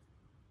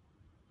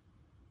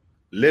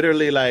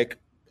 Literally, like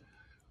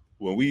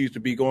when we used to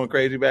be going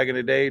crazy back in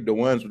the day, the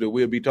ones that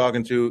we'll be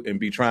talking to and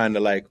be trying to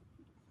like,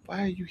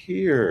 why are you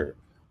here?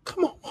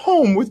 Come on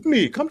home with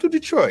me. Come to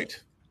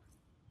Detroit.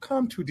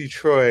 Come to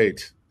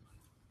Detroit.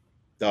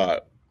 Dog.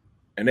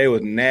 And they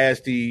was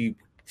nasty,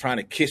 trying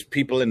to kiss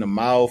people in the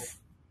mouth.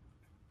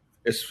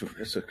 It's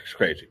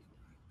crazy.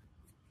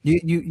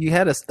 You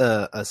had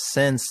a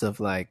sense of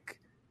like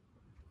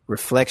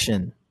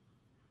reflection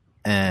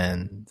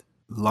and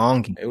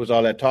longing. It was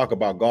all that talk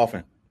about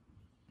golfing.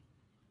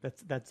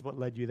 That's what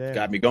led you there.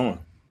 Got me going.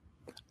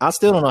 I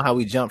still don't know how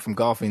we jumped from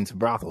golfing to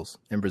brothels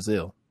in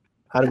Brazil.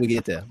 How did we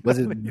get there? Was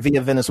it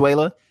via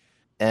Venezuela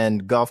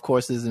and golf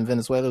courses in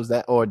Venezuela? Was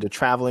that, or the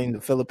traveling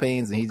the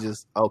Philippines? And he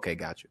just, okay,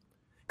 got you.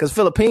 Because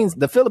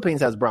the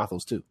Philippines has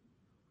brothels too.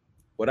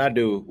 What I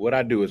do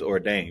is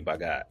ordained by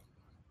God.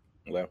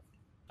 Well,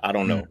 I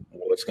don't know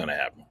what's going to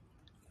happen.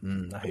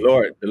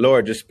 The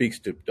Lord just speaks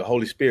to the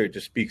Holy Spirit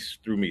just speaks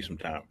through me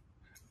sometime.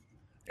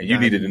 And you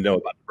needed to know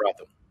about the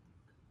brothel.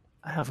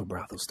 I have a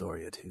brothel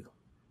story or two.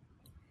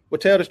 Well,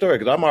 tell the story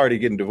because I'm already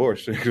getting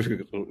divorced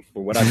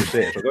for what I just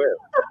said. So go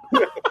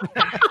ahead.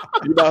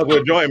 You might as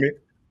well join me.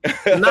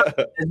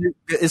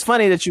 It's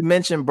funny that you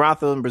mentioned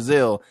brothel in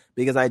Brazil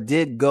because I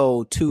did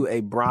go to a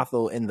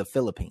brothel in the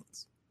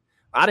Philippines.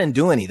 I didn't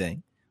do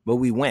anything, but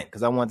we went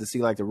because I wanted to see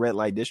like the red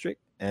light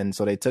district. And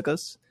so they took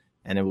us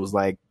and it was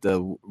like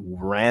the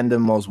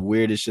random, most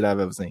weirdest shit I've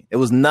ever seen. It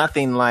was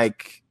nothing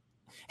like,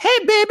 hey,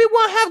 baby,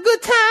 want to have a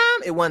good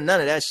time? It wasn't none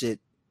of that shit.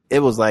 It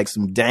was like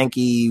some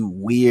danky,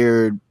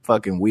 weird,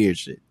 fucking weird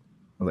shit.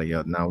 I was like,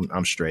 yo, no,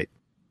 I'm straight.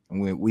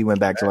 And we went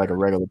back to like a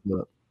regular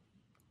club.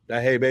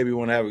 That, hey, baby,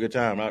 want to have a good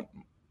time. I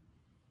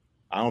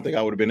don't think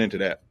I would have been into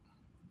that.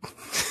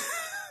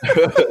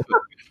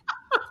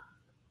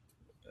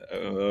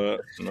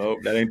 Nope,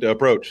 that ain't the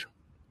approach.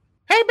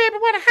 Hey, baby,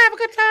 want to have a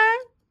good time?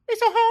 It's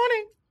so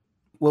horny.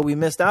 What we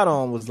missed out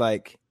on was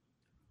like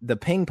the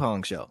ping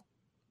pong show.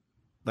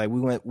 Like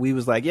we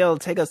was like, yo,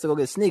 take us to go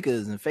get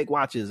sneakers and fake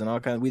watches and all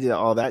kinds. We did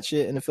all that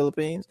shit in the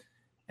Philippines.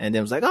 And then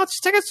it was like, oh,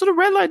 just take us to the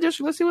red light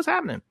district. Let's see what's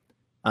happening.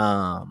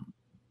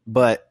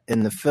 But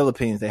in the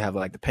Philippines, they have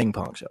like the ping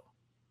pong show.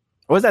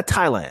 Or is that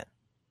Thailand?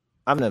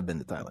 I've never been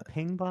to Thailand.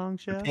 Ping pong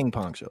show? The ping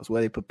pong shows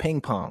where they put ping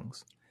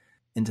pongs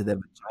into their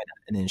vagina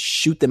and then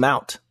shoot them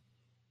out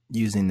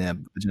using their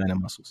vagina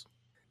muscles.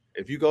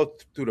 If you go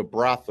to the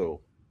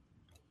brothel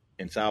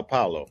in Sao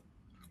Paulo,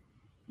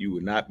 you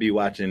would not be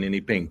watching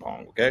any ping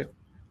pong, okay?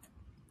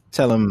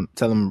 Tell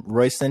him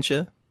Royce sent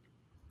you.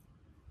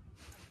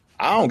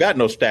 I don't got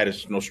no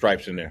status, no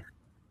stripes in there.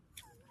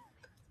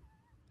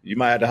 You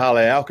might have to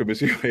holler at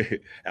Alchemist.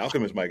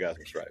 Alchemist might got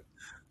some stripes.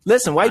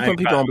 Listen, why you putting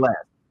people on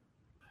blast?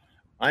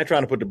 I ain't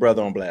trying to put the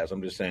brother on blast.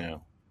 I'm just saying.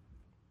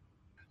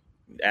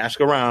 Ask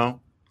around.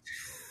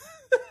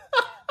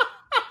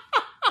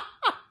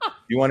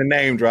 You want a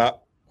name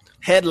drop?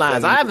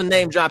 Headlines. I haven't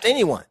name dropped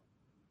anyone.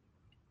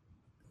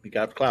 He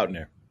got the clout in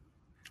there.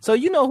 So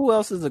you know who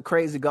else is a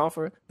crazy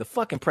golfer? The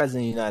fucking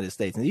president of the United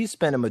States. And he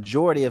spent a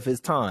majority of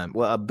his time,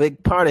 well, a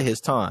big part of his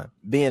time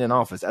being in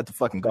office at the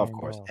fucking golf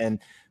course. And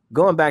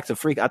going back to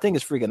I think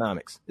it's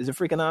Freakonomics. Is it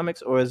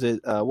Freakonomics or is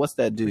it, what's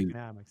that dude?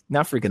 Freakonomics.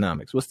 Not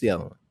Freakonomics. What's the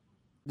other one?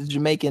 The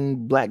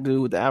Jamaican black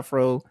dude with the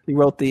afro. He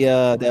wrote the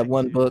that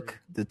one book,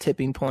 The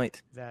Tipping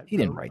Point. He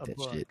didn't write that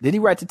shit. Did he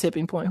write The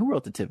Tipping Point? Who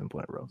wrote The Tipping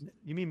Point, Rose?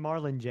 You mean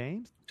Marlon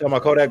James? Talking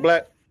about Kodak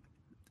Black?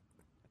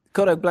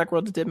 Kodak Black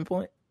wrote The Tipping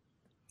Point?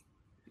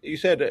 You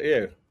said that,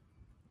 yeah.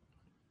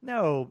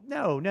 No.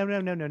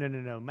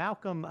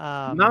 Malcolm.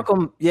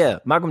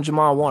 Malcolm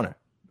Jamal Warner.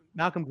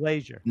 Malcolm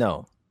Glazier.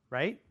 No.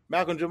 Right?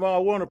 Malcolm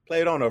Jamal Warner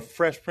played on a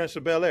Fresh Prince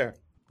of Bel-Air.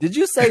 Did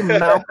you say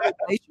Malcolm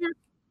Glazier?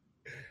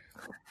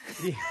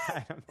 Yeah,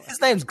 I don't know.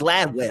 His name's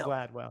Gladwell.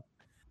 Gladwell.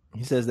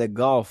 He says that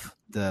golf,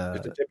 It's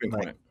the tipping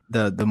point.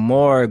 the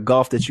more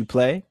golf that you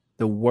play,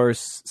 the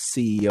worse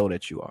CEO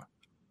that you are.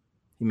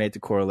 He made the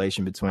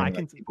correlation between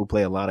people who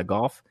play a lot of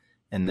golf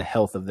and the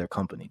health of their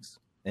companies.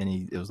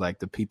 And it was like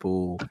the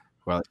people,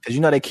 because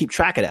they keep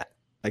track of that.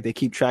 Like they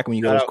keep track when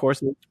you go to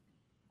courses.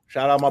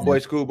 Shout out my boy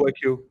Schoolboy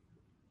Q.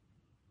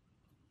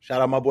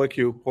 Shout out my boy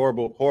Q.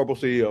 Horrible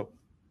CEO.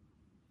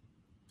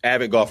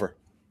 Avid golfer.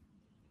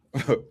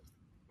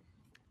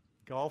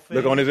 Golfing.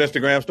 Look on his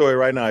Instagram story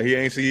right now. He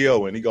ain't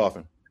CEO and he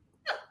golfing.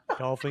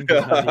 Golfing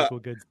does not equal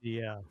good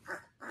CEO.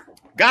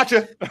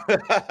 Gotcha.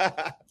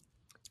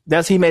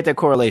 He made that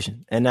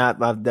correlation, and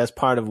that's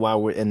part of why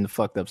we're in the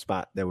fucked up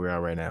spot that we're at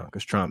right now.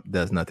 Because Trump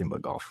does nothing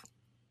but golf.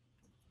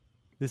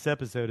 This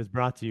episode is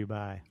brought to you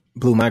by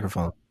Blue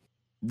Microphone.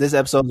 This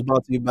episode is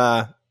brought to you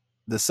by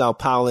the Sao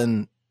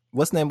Paulan.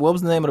 What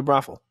was the name of the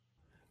brothel?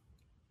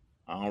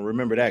 I don't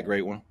remember that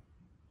great one.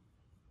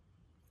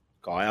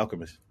 Call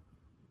Alchemist.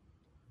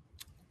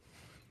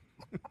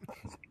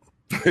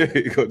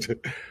 He gonna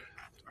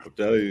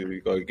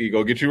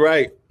get you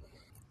right.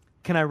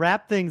 Can I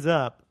wrap things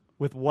up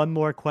with one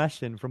more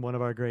question from one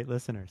of our great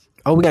listeners?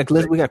 Oh, we got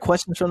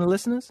questions from the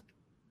listeners?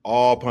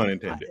 All pun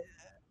intended.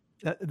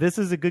 This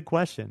is a good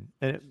question,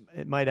 and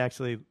it might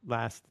actually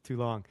last too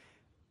long.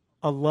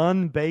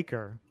 Alun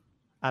Baker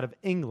out of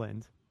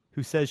England,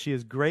 who says she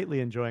is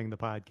greatly enjoying the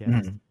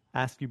podcast,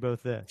 ask you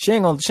both this. She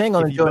ain't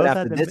gonna enjoy it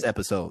after this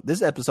episode.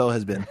 This episode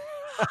has been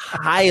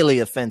highly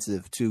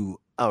offensive to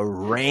a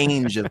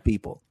range of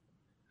people.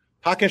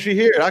 How can she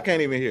hear it? I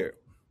can't even hear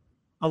it.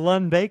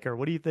 Alun Baker.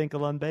 What do you think,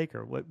 Alun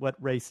Baker? What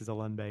race is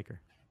Alun Baker?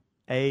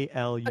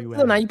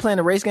 ALUN. Now you playing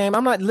a race game?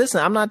 I'm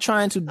not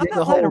trying to dig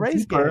a hole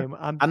race deeper. Game.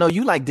 I know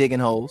you like digging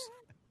holes.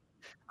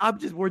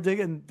 We're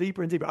digging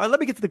deeper and deeper. All right, let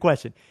me get to the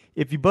question.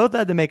 If you both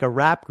had to make a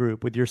rap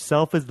group with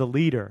yourself as the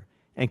leader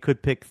and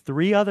could pick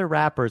 3 other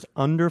rappers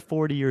under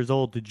 40 years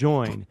old to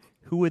join,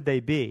 who would they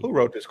be? Who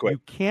wrote this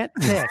question? You can't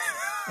pick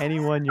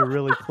anyone you're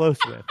really close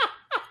with.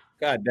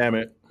 God damn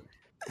it.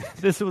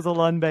 This was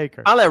Alun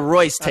Baker. I'll let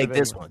Royce take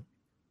this one.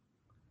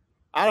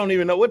 I don't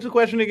even know. What's the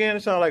question again?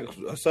 It sounds like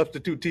a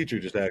substitute teacher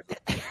just asked.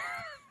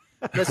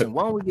 Listen,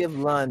 why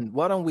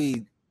don't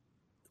we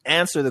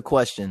answer the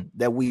question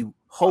that we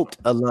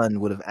hoped Alun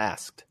would have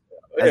asked?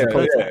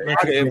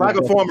 If I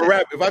could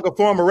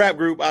form a rap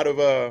group out of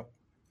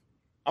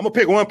I'm gonna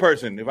pick one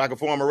person. If I could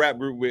form a rap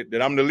group with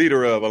that I'm the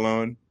leader of,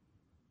 Alun.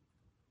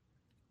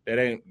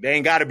 They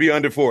ain't got to be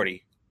under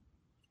 40.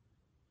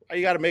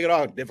 You got to make it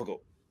all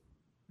difficult.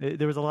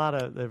 There was a lot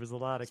of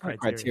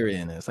criteria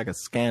in it. It's like a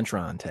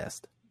Scantron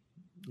test.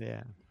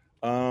 Yeah.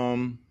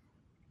 And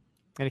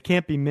it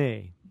can't be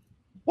me.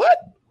 What?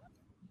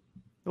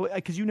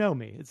 Because you know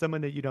me. It's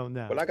someone that you don't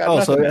know. Well, I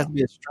got so it has to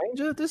be a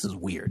stranger? This is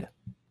weird.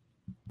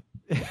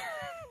 All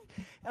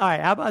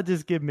right, how about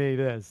just give me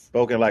this?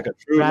 Spoken like a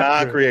true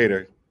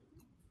non-creator.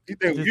 You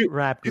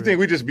think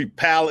we just be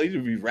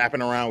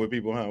rapping around with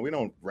people, huh? We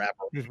don't rap.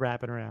 Just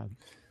rapping around.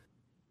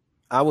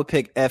 I would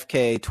pick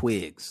FK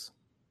Twigs.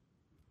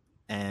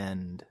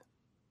 But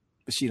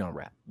she don't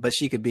rap. But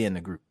she could be in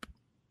the group.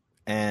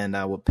 And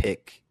I would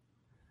pick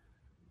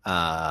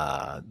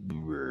I'll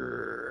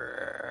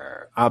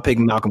pick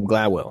Malcolm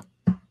Gladwell.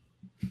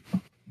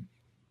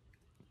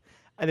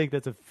 I think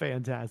that's a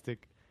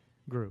fantastic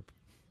group.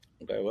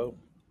 Okay, well,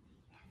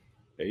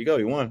 there you go.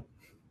 You won.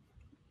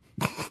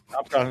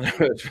 I'm trying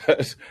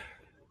to.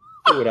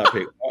 Who would I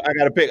pick?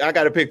 I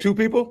gotta pick 2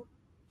 people.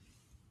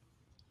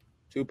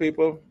 2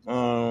 people.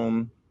 I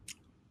mean,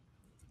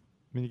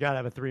 you gotta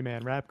have a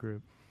 3-man rap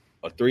group.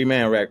 A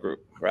 3-man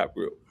rap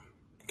group.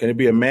 Can it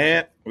be a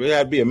man? We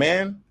gotta be a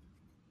man.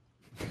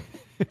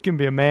 It can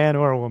be a man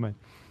or a woman,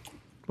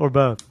 or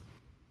both.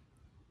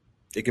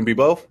 It can be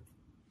both.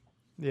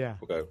 Yeah.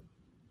 Okay.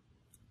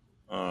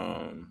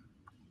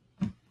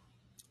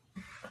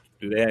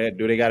 Do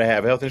they got to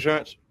have health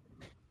insurance?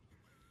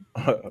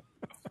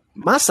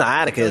 My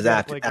sciatica is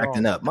That's like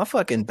acting all. up. My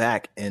fucking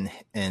back and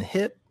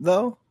hip,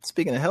 though.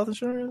 Speaking of health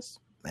insurance,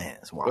 man,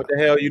 it's wild. What the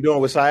hell are you doing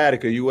with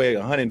sciatica? You weigh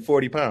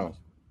 140 pounds.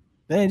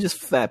 Man, just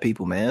fat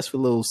people, man. It's for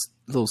little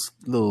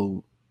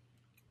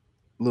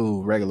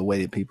regular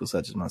weighted people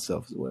such as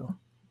myself as well.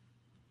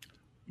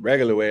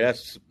 Regular weight.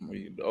 That's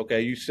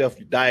okay. You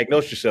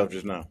self-diagnosed yourself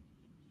just now.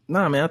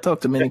 Nah, man, I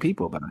talked to many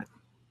people about it.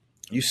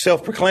 You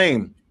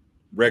self-proclaim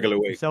regular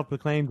weight.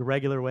 Self-proclaimed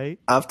regular weight.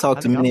 I've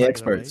talked to think I'm many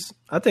regular experts.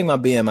 I think my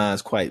BMI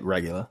is quite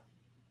regular.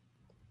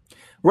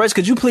 Royce,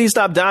 could you please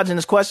stop dodging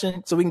this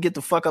question so we can get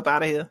the fuck up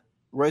out of here?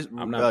 Royce,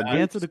 I'm not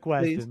dodging. Answer the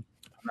question.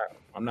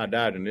 I'm not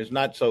dodging. It's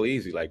not so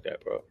easy like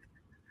that, bro.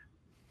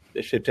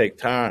 This shit take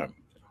time.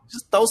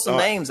 Just throw some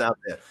names out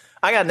there.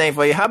 I got a name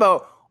for you. How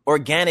about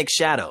Organic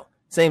Shadow?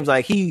 Seems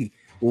like he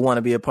will want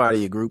to be a part of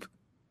your group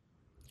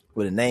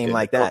with a name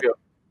like that.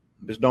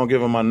 Just don't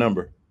give him my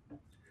number.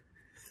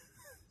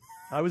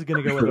 I was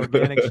going to go with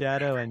Organic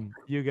Shadow and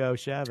Hugo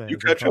Chavez. You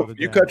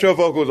cut your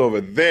vocals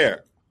over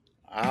there.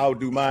 I'll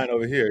do mine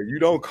over here. You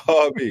don't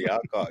call me.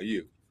 I'll call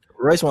you.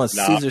 Royce wants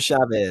Cesar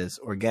Chavez,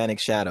 Organic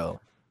Shadow.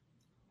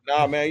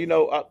 Nah, man. You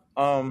know,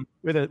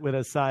 with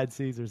a side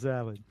Caesar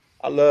salad.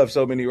 I love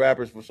so many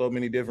rappers for so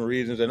many different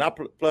reasons, and I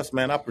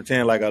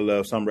pretend like I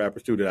love some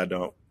rappers too that I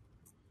don't.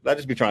 I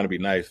just be trying to be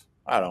nice.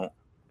 I don't.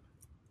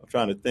 I'm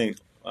trying to think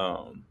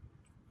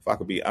if I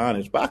could be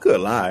honest, but I could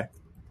lie.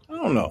 I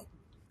don't know.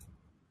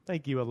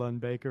 Thank you, Alun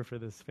Baker, for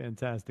this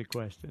fantastic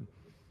question.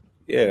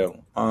 Yeah,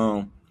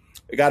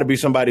 it got to be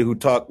somebody who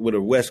talked with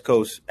a West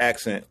Coast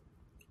accent.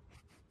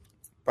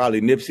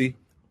 Probably Nipsey.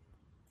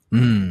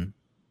 Ooh,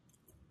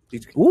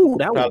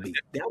 that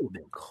would be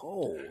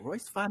cold.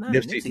 Royce 5'9".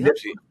 Nipsey.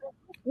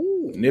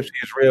 Nipsey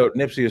is real.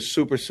 Nipsey is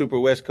super, super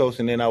West Coast,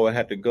 and then I would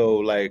have to go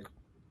like,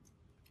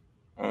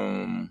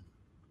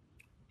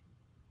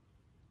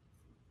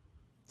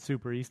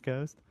 Super East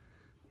Coast.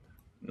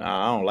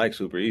 Nah, I don't like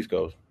super East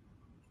Coast.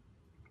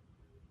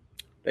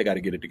 They got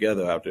to get it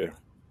together out there.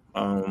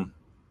 Out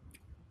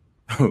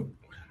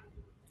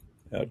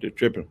there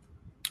tripping.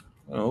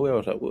 Who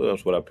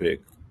else would I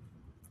pick?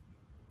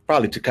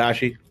 Probably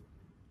Tekashi.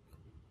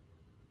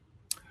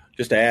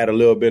 Just to add a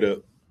little bit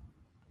of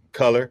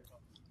color.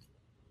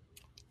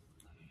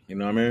 You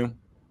know what I mean?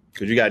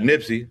 Because you got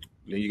Nipsey,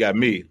 then you got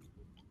me,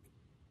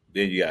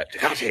 then you got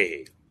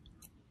Tekashi.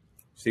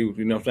 See what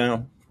you know what I'm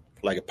saying?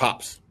 Like it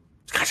pops.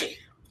 Tekashi.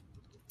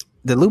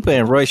 The Lupe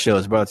and Roy Show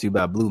is brought to you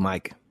by Blue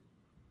Mic.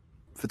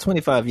 For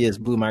 25 years,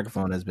 Blue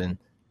Microphone has been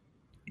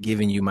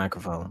giving you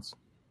microphones.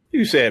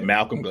 You said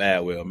Malcolm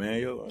Gladwell,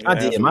 man. I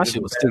did. My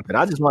shit was stupid.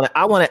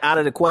 I wanted out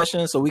of the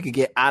question so we could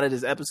get out of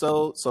this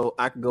episode so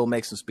I could go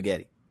make some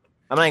spaghetti.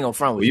 I ain't gonna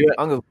front with you.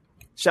 I'm gonna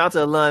shout out to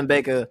Alun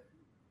Baker,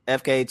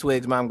 FK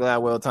Twigs, Malcolm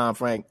Gladwell, Tom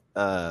Frank.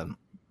 I'm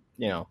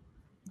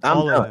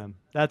all done. of them.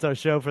 That's our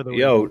show for the week.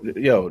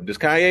 Yo, does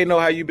Kanye know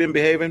how you've been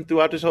behaving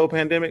throughout this whole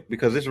pandemic?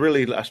 Because it's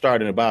really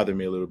starting to bother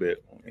me a little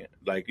bit.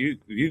 Like you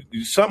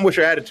something with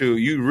your attitude,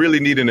 you really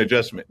need an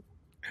adjustment.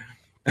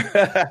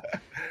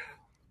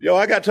 Yo,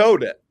 I got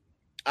told that.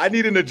 I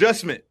need an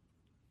adjustment.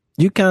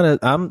 You kind of,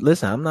 I'm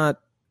not.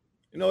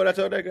 You know what I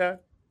told that guy?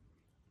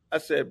 I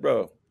said,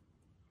 bro,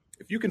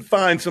 if you can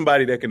find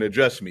somebody that can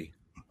adjust me,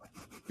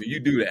 you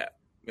do that.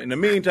 In the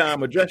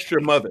meantime, adjust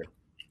your mother.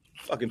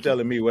 Fucking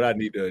telling me what I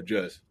need to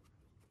adjust.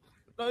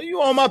 No,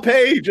 you on my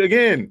page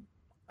again.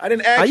 I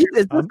didn't ask you.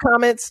 Is this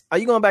comments? Are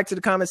you going back to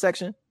the comment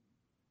section?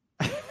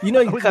 You know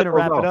you can cut to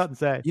wrap those it off. up and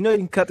say, You know you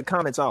can cut the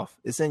comments off.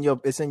 It's in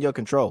your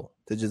control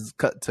to just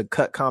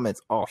cut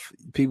comments off.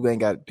 People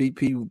ain't got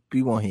people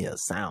won't hear a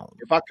sound.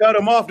 If I cut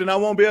them off, then I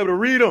won't be able to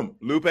read them,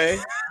 Lupe.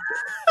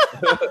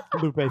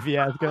 Lupe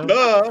Fiasco.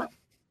 Duh.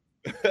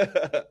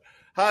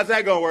 How's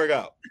that going to work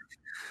out?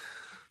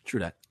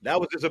 True that. That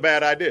was just a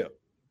bad idea.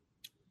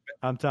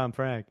 I'm Tom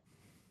Frank.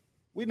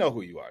 We know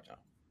who you are, Tom.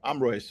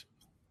 I'm Royce.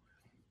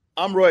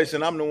 I'm Royce,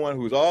 and I'm the one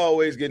who's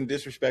always getting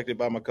disrespected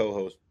by my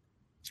co-host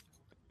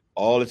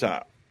all the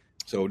time.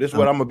 So this is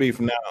what I'm going to be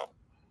from now on.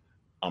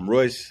 I'm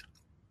Royce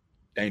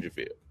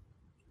Dangerfield.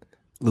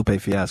 Lupe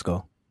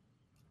Fiasco.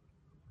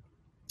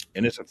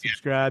 And it's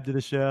Subscribe to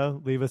the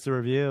show. Leave us a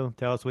review.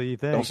 Tell us what you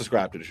think. Don't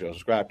subscribe to the show.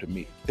 Subscribe to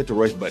me. Hit the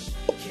Royce button.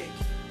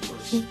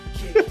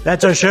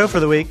 That's our show for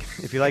the week.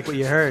 If you like what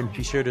you heard,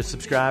 be sure to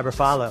subscribe or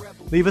follow.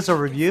 Leave us a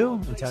review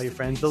and tell your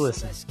friends to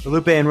listen. The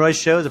Lupe and Royce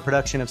Show is a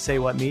production of Say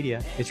What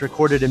Media. It's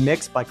recorded and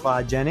mixed by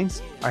Claude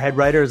Jennings. Our head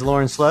writer is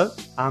Lauren Sloat.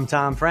 I'm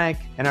Tom Frank.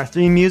 And our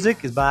theme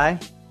music is by,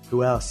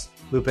 who else?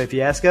 Lupe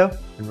Fiasco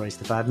and Royce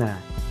the 5'9".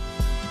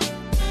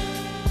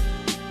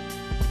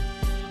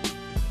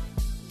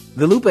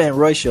 The Lupa and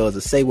Roy Show is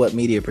a Say What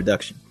Media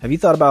production. Have you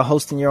thought about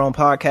hosting your own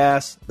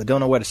podcast but don't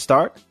know where to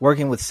start?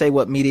 Working with Say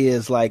What Media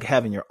is like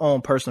having your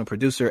own personal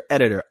producer,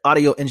 editor,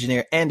 audio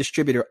engineer, and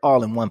distributor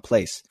all in one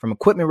place. From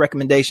equipment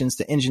recommendations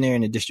to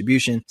engineering and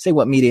distribution, Say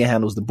What Media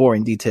handles the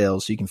boring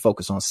details so you can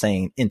focus on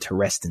saying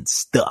interesting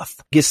stuff.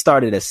 Get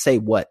started at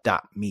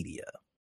saywhat.media.